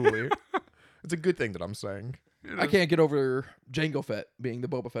 actually. It's a good thing that I'm saying. I can't get over Jango Fett being the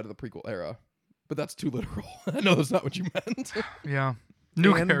Boba Fett of the prequel era, but that's too literal. I know that's not what you meant. Yeah.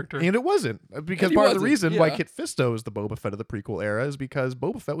 New and, character. And it wasn't. Because And he part of the wasn't, reason why yeah. Kit Fisto is the Boba Fett of the prequel era is because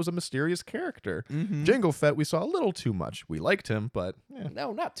Boba Fett was a mysterious character. Mm-hmm. Jango Fett, we saw a little too much. We liked him, but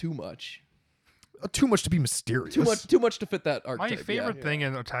No, not too much. too much to be mysterious. Too much to fit that My archetype. favorite thing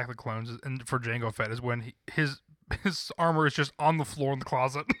in Attack of the Clones and for Jango Fett is when his armor is just on the floor in the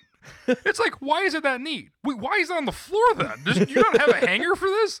closet. It's like, why is it that neat? Wait, why is it on the floor then? You don't have a hanger for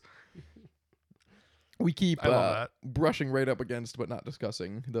this? We keep I love that. brushing right up against, but not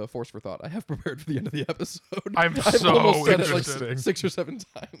discussing the Force for Thought I have prepared for the end of the episode. I'm I've so almost said it interested. like 6 or 7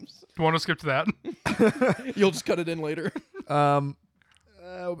 times. You want to skip to that? You'll just cut it in later.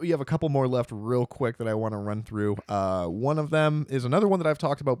 We have a couple more left real quick that I want to run through. One of them is another one that I've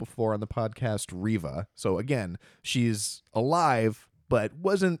talked about before on the podcast, Reva. So again, she's alive, but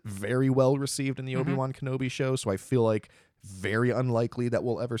wasn't very well received in the Obi-Wan Kenobi show. So I feel like very unlikely that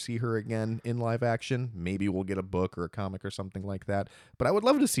we'll ever see her again in live action. Maybe we'll get a book or a comic or something like that. But I would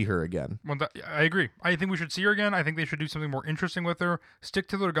love to see her again. I agree. I think we should see her again. I think they should do something more interesting with her. Stick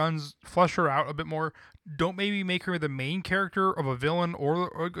to their guns. Flesh her out a bit more. Don't maybe make her the main character of a villain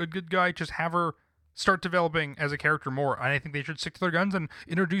or a good guy. Just have her start developing as a character more. And I think they should stick to their guns and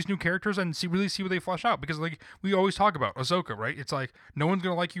introduce new characters and really see what they flesh out. Because like we always talk about Ahsoka, right? It's like no one's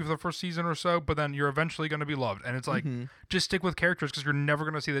gonna like you for the first season or so, but then you're eventually gonna be loved. And it's like just stick with characters because you're never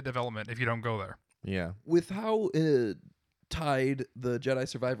gonna see the development if you don't go there. Yeah. With how tied the Jedi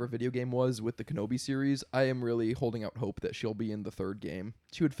Survivor video game was with the Kenobi series, I am really holding out hope that she'll be in the third game.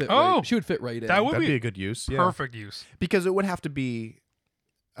 She would fit. She would fit right in. That would That'd be be a good use. Yeah. perfect use. Because it would have to be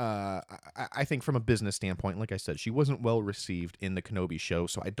I think from a business standpoint, like I said, she wasn't well received in the Kenobi show,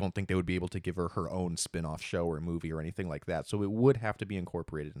 so I don't think they would be able to give her her own spin-off show or movie or anything like that. So it would have to be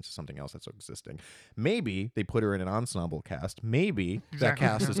incorporated into something else that's existing. Maybe they put her in an ensemble cast. Maybe that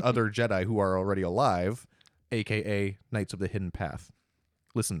cast is other Jedi who are already alive, aka Knights of the Hidden Path.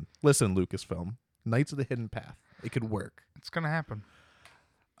 Listen, Lucasfilm. Knights of the Hidden Path. It could work. It's gonna happen.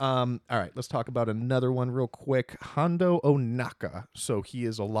 All right, let's talk about another one real quick. Hondo Onaka. So he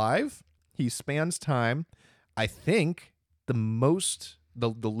is alive. He spans time. I think the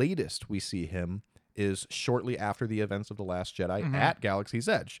latest we see him is shortly after the events of The Last Jedi at Galaxy's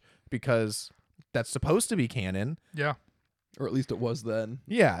Edge, because that's supposed to be canon. Yeah. Or at least it was then.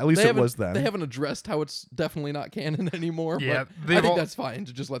 Yeah, at least They it haven't- was then. They haven't addressed how it's definitely not canon anymore. Yeah, but they've I think all- that's fine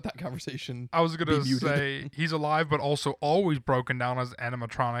to just let that conversation. I was gonna be muted. say he's alive, but also always broken down as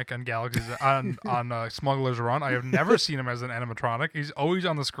animatronic on Galaxy's on Smuggler's Run. I have never seen him as an animatronic. He's always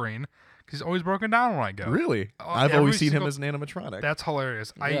on the screen. He's always broken down when I go. Really? Oh, I've every always seen him single- as an animatronic. That's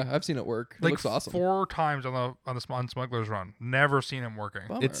hilarious. Yeah, I've seen it work. It like looks awesome. 4 times on Smuggler's Run. Never seen him working.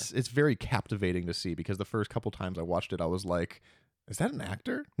 Bummer. It's very captivating to see because the first couple times I watched it, I was like, "Is that an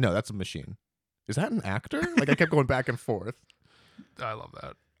actor? No, that's a machine. Is that an actor?" Like I kept going back and forth. I love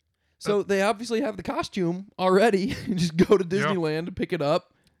that. So they obviously have the costume already. You just go to Disneyland and pick it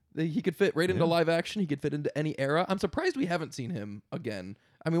up. He could fit right into Yeah. live action. He could fit into any era. I'm surprised we haven't seen him again.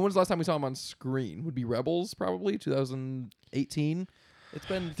 I mean, when's the last time we saw him on screen? Would be Rebels, probably 2018. It's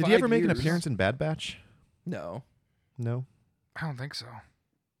been. Did he 5 ever make an years. appearance in Bad Batch? No. No. I don't think so.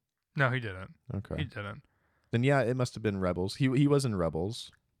 No, he didn't. Okay. He didn't. Then yeah, it must have been Rebels. He was in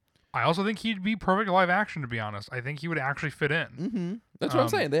Rebels. I also think he'd be perfect live action, to be honest. I think he would actually fit in. Mm-hmm. That's what I'm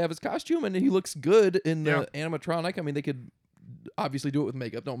saying. They have his costume, and he looks good in the animatronic. I mean, they could obviously do it with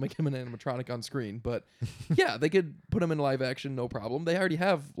makeup. Don't make him an animatronic on screen, but yeah, they could put him in live action, no problem. They already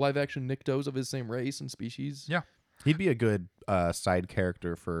have live action Nyctos of his same race and species. Yeah. He'd be a good side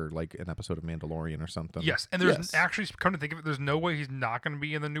character for like an episode of Mandalorian or something. Yes, and there's Yes. actually, come to think of it, there's no way he's not going to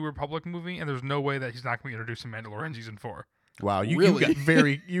be in the New Republic movie, and there's no way that he's not going to be introduced in Mandalorian season 4. Wow, you Really? got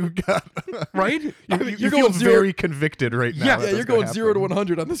very you got Right? you, I mean, you you're feel going zero- very convicted right now. Yeah, that Yeah, that's you're gonna going 0 to happen.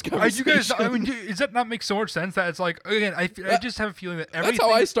 100 on this You conversation. guys, I mean, does that not make so much sense that it's like, again, I just have a feeling that everything. That's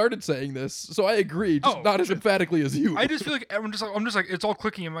how I started saying this, so I agree, just Oh, not as emphatically as you. I just feel like I'm just like it's all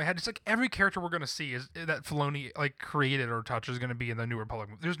clicking in my head. It's like every character we're gonna see is that Filoni like created or touched is gonna be in the New Republic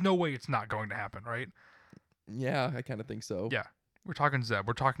movie. There's no way it's not going to happen, right? Yeah, I kind of think so. Yeah. We're talking Zeb.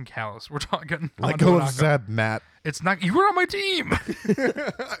 We're talking Callus. We're talking. Let Hondo go of Ohnaka. Zeb, Matt. It's not. You were on my team.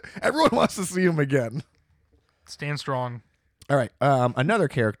 Everyone wants to see him again. Stand strong. All right. Another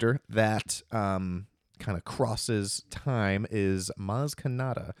character that kind of crosses time is Maz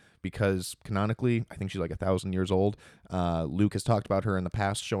Kanata, because canonically, I think she's like 1,000 years old. Luke has talked about her in the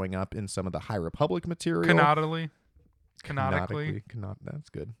past, showing up in some of the High Republic material. Canonically. That's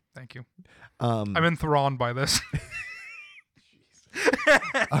good. Thank you. Um, I'm enthralled by this.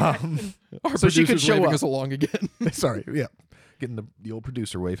 Our So she could producer's show waving up. us along again. sorry, yeah, getting the old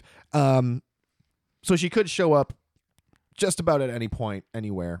producer wave. So she could show up just about at any point,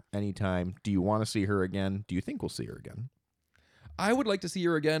 anywhere, anytime. Do you want to see her again? Do you think we'll see her again? I would like to see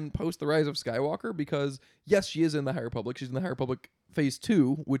her again post the Rise of Skywalker because, yes, she is in the High Republic. She's in the High Republic Phase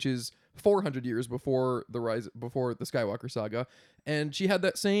 2, which is 400 years before the Skywalker saga. And she had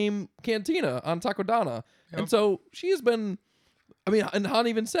that same cantina on Takodana. Yep. And so she has been... I mean, and Han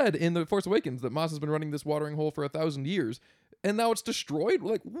even said in The Force Awakens that Maz has been running this watering hole for 1,000 years. And now it's destroyed?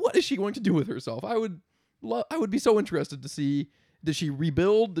 Like, what is she going to do with herself? I would be so interested to see... Did she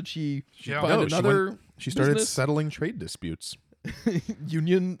rebuild? Did she Yeah. find No, she another She started business? settling trade disputes.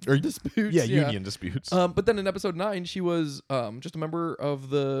 union Or- disputes? Yeah, union disputes. But then in episode 9, she was just a member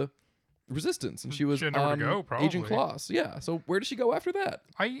of the Resistance, and she was She had nowhere on to go, Agent probably. Kloss. Yeah. So where does she go after that?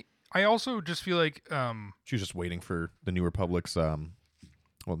 I also just feel like She was just waiting for the New Republic's.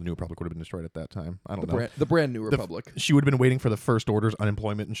 Well, the New Republic would have been destroyed at that time. I don't know. The brand new Republic. She would have been waiting for the First Order's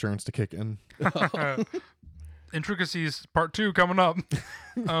unemployment insurance to kick in. intricacies part 2 coming up.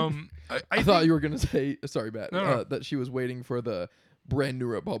 I thought you were gonna say, sorry, Matt, No. that she was waiting for the brand new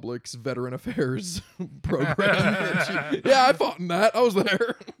Republic's Veteran Affairs program. And yeah, I fought in that. I was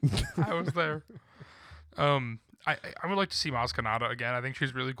there. I was there. I would like to see Maz Kanata again. I think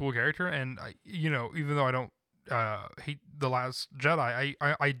she's a really cool character, and even though I don't hate The Last Jedi,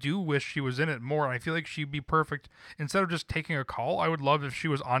 I do wish she was in it more. And I feel like she'd be perfect instead of just taking a call. I would love if she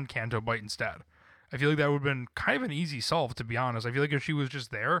was on Canto Bight instead. I feel like that would have been kind of an easy solve, to be honest. I feel like if she was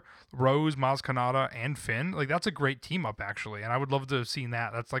just there, Rose, Maz Kanata, and Finn, like that's a great team up actually, and I would love to have seen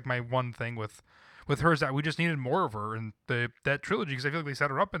that. That's like my one thing with her is that we just needed more of her in that trilogy, because I feel like they set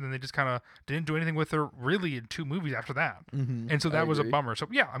her up and then they just kind of didn't do anything with her really in 2 movies after that, and so I that was a agree. bummer. So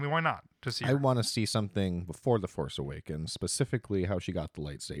yeah, I mean, why not to see I her? want to see something before The Force Awakens, specifically how she got the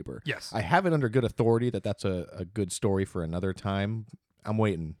lightsaber. Yes. I have it under good authority that's a good story for another time. I'm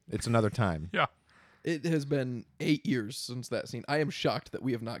waiting. It's another time. Yeah. It has been 8 years since that scene. I am shocked that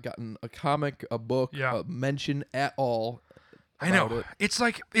we have not gotten a comic, a book, Yeah. a mention at all. I know. about it. It's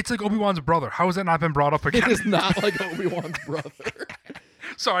like Obi-Wan's brother. How has that not been brought up again? It is not like Obi-Wan's brother.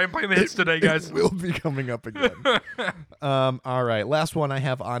 Sorry, I'm playing the hits today, guys. It will be coming up again. All right. Last one I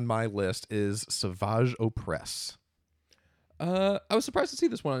have on my list is Savage Opress. I was surprised to see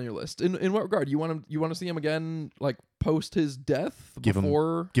this one on your list. In what regard? You want to see him again, like post his death? Give him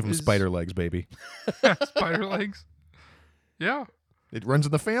his... spider legs, baby. Spider legs. Yeah. It runs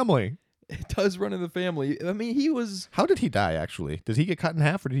in the family. It does run in the family. I mean, he was. How did he die? Actually, did he get cut in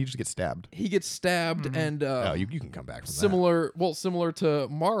half, or did he just get stabbed? He gets stabbed, and Oh, you can come back from similar to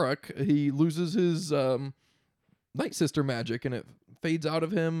Marek, he loses his Night Sister magic, and it fades out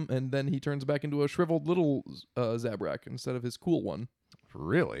of him, and then he turns back into a shriveled little Zabrak instead of his cool one. that.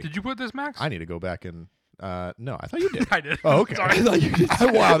 Really? Did you put this, Max? I need to go back and. No, I thought you did. I did. Oh, okay. Sorry. I thought you did.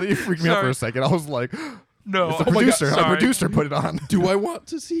 Wow, you freaked me out for Sorry. a second. I was like, No. it's the Oh my God, producer. Our sorry. producer put it on. Do I want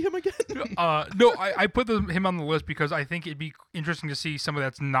to see him again? No, I put him on the list because I think it'd be interesting to see somebody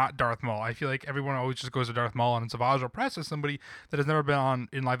that's not Darth Maul. I feel like everyone always just goes to Darth Maul, and Savage Opress is somebody that has never been on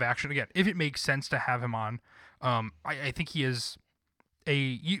in live action. Again, if it makes sense to have him on, I think he is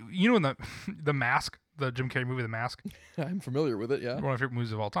you know in the Mask, the Jim Carrey movie, The Mask, I'm familiar with it. Yeah. one of my favorite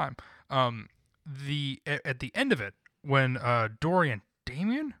movies of all time. At the end of it, when Dorian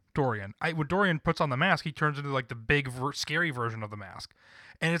puts on the mask, he turns into like the big scary version of the mask,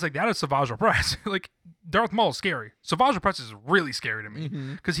 and it's like that is Savage Opress. Like Darth Maul is scary. Savage Opress is really scary to me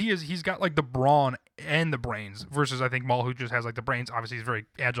because he's got like the brawn and the brains versus I think Maul, who just has like the brains. Obviously, he's very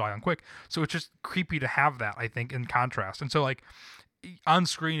agile and quick, so it's just creepy to have that. I think in contrast, and so like on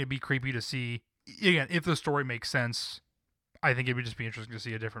screen, it'd be creepy to see again if the story makes sense. I think it would just be interesting to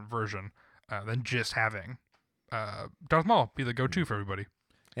see a different version than just having Darth Maul be the go-to for everybody.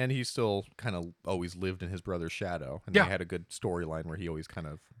 And he still kind of always lived in his brother's shadow. And Yeah. they had a good storyline where he always kind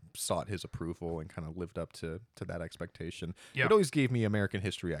of sought his approval and kind of lived up to that expectation. Yeah. It always gave me American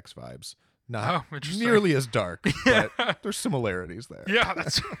History X vibes. Not Oh, interesting. nearly as dark, but there's similarities there. Yeah,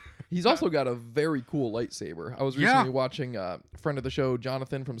 that's He's also got a very cool lightsaber. I was Yeah. recently watching friend of the show,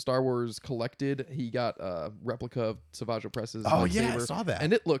 Jonathan from Star Wars Collected. He got a replica of Savage Opress's Oh, lightsaber. yeah, I saw that.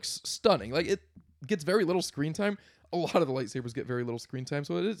 And it looks stunning. Like, it gets very little screen time. A lot of the lightsabers get very little screen time,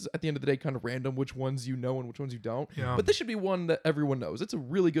 so it is, at the end of the day, kind of random which ones you know and which ones you don't. Yeah. But this should be one that everyone knows. It's a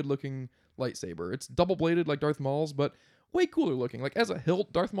really good-looking lightsaber. It's double-bladed like Darth Maul's, but way cooler looking. Like, as a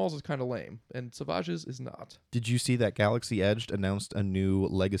hilt, Darth Maul's is kind of lame, and Savage's is not. Did you see that Galaxy Edge announced a new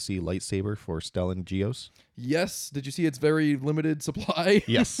legacy lightsaber for Stellan Geos? Yes. Did you see its very limited supply?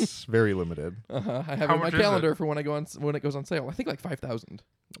 Yes, very limited. Uh-huh. I have How it in my much is calendar for when it goes on sale. I think like 5,000.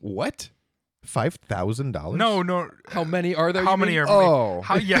 What? $5,000? no. How many are there? How you many mean? are? Oh.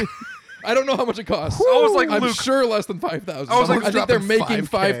 How? Yeah. I don't know how much it costs. I was like, I'm Luke. sure less than 5,000. I was like, I think they're dropping making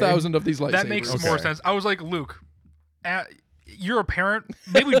 5K. 5,000 of these lightsabers. That makes Okay. more sense. I was like, Luke, you're a parent.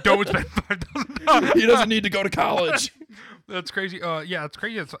 Maybe don't spend $5,000. He doesn't need to go to college. That's crazy. Yeah, it's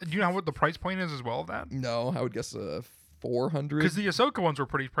crazy. Do you know what the price point is as well of that? No, I would guess 400. Because the Ahsoka ones were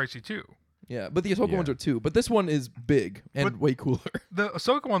pretty pricey too. Yeah, but the Ahsoka Yeah. ones are too. But this one is big and But- way cooler. The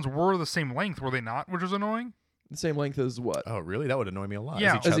Ahsoka ones were the same length, were they not? Which was annoying. The same length as what? Oh, really? That would annoy me a lot.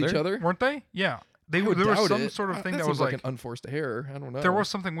 Yeah. As each other? Weren't they? Yeah. They I would there was doubt some it. sort of thing that seems was like an unforced error. I don't know. there was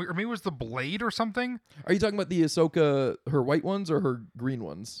something weird. Or maybe it was the blade or something. Are you talking about the Ahsoka, her white ones or her green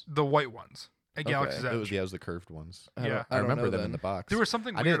ones? The white ones at Galaxy's It was, Edge. yeah, it was the curved ones. I don't- Yeah. I don't remember know them then. in the box. There was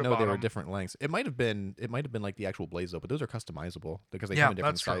something I weird didn't know they about were them. different lengths. It might have been like the actual Blaze though, but those are customizable because they Yeah, come in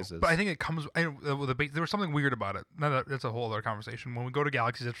different that's true. sizes. But I think it comes. There was something weird about it. No, that's a whole other conversation. When we go to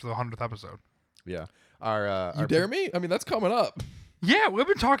Galaxy's Edge for the 100th episode. yeah, our You dare me? I mean, that's coming up. Yeah, we've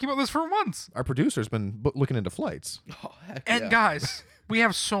been talking about this for months. our producer's been looking into flights. Oh, heck And yeah. guys, we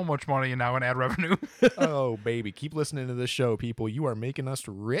have so much money now in ad revenue. Oh baby, keep listening to this show, people. You are making us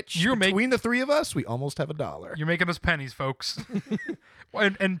rich. You're Between the three of us, we almost have $1. You're making us pennies, folks.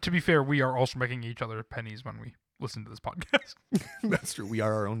 and to be fair, we are also making each other pennies when we listen to this podcast. That's true. We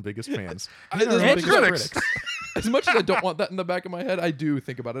are our own biggest fans. I- this is And what- critics. As much as I don't want that in the back of my head, I do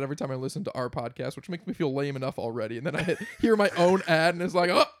think about it every time I listen to our podcast, which makes me feel lame enough already. And then I hear my own ad, and it's like,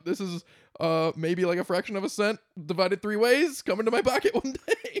 oh, this is maybe like a fraction of a cent divided 3 ways coming to my pocket one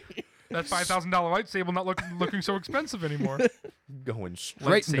day. That $5,000 lightsaber not looking so expensive anymore. Going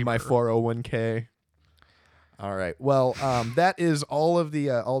straight into my Lightsaber. 401k. All right. Well, that is all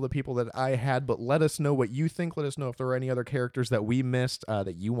the people that I had. But let us know what you think. Let us know if there are any other characters that we missed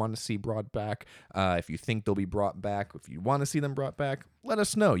that you want to see brought back. If you think they'll be brought back, if you want to see them brought back, let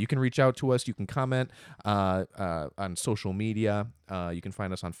us know. You can reach out to us. You can comment on social media. You can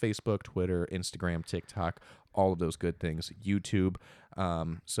find us on Facebook, Twitter, Instagram, TikTok, all of those good things, YouTube.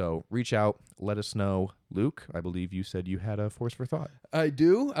 So reach out, let us know. Luke, I believe you said you had a force for thought. I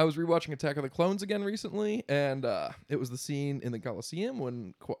do. I was rewatching Attack of the Clones again recently, and it was the scene in the Colosseum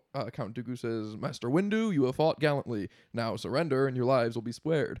when Count Dooku says, "Master Windu, you have fought gallantly. Now surrender, and your lives will be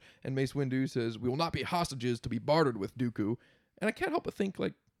spared." And Mace Windu says, "We will not be hostages to be bartered with, Dooku." And I can't help but think,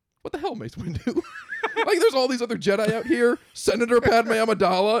 like, what the hell, Mace Windu? Like, there's all these other Jedi out here, Senator Padme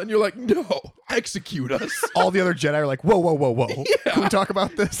Amidala, and you're like, no, execute us. All the other Jedi are like, whoa, whoa, whoa, whoa. Yeah. Can we talk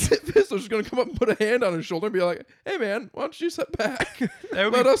about this? Fizzler's gonna come up and put a hand on his shoulder and be like, "Hey man, why don't you sit back? That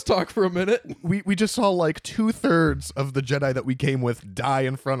would Let be- us talk for a minute." We just saw like 2/3 of the Jedi that we came with die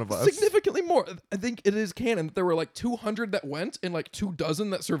in front of us. Significantly more. I think it is canon that there were like 200 that went and like 24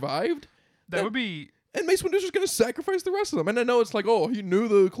 that survived. That would be And Mace Windu's just gonna sacrifice the rest of them. And I know it's like, oh, he knew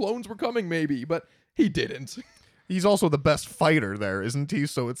the clones were coming, maybe, but he didn't. He's also the best fighter there, isn't he?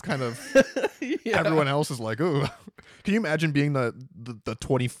 So it's kind of Yeah. everyone else is like, ooh. Can you imagine being the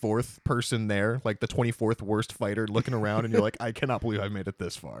 24th person there, like the 24th worst fighter, looking around and you're like, I cannot believe I've made it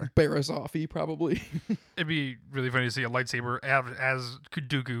this far. Barriss-Offee, probably. it'd be really funny to see a lightsaber as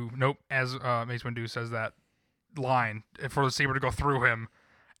Dooku. Nope, as Mace Windu says that line for the saber to go through him,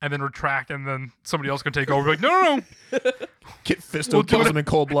 and then retract, and then somebody else can take over. Like, no. Kit Fisto We'll do kills it- him in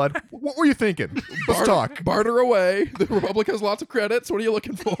cold blood. What were you thinking? Let's talk. Barter away. The Republic has lots of credits. What are you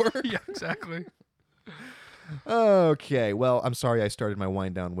looking for? Yeah, exactly. Okay, well, I'm sorry I started my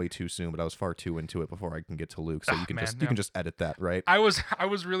wind down way too soon, but I was far too into it before I can get to Luke. So you can man, you can just edit that, right? I was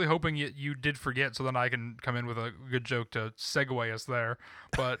really hoping you did forget, so then I can come in with a good joke to segue us there.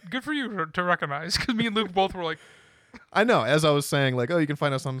 But good for you to recognize, because me and Luke both were like, I know. As I was saying, like, oh, you can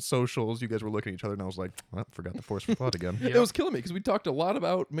find us on socials. You guys were looking at each other, and I was like, well, forgot the force for thought again. yeah, It was killing me because we talked a lot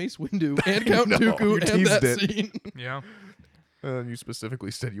about Mace Windu and Count No, you Dooku and teased that it. scene. yeah. You specifically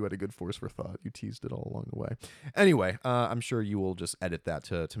said you had a good force for thought. You teased it all along the way. Anyway, I'm sure you will just edit that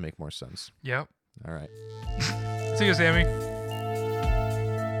to make more sense. Yep. All right. See you, Sammy.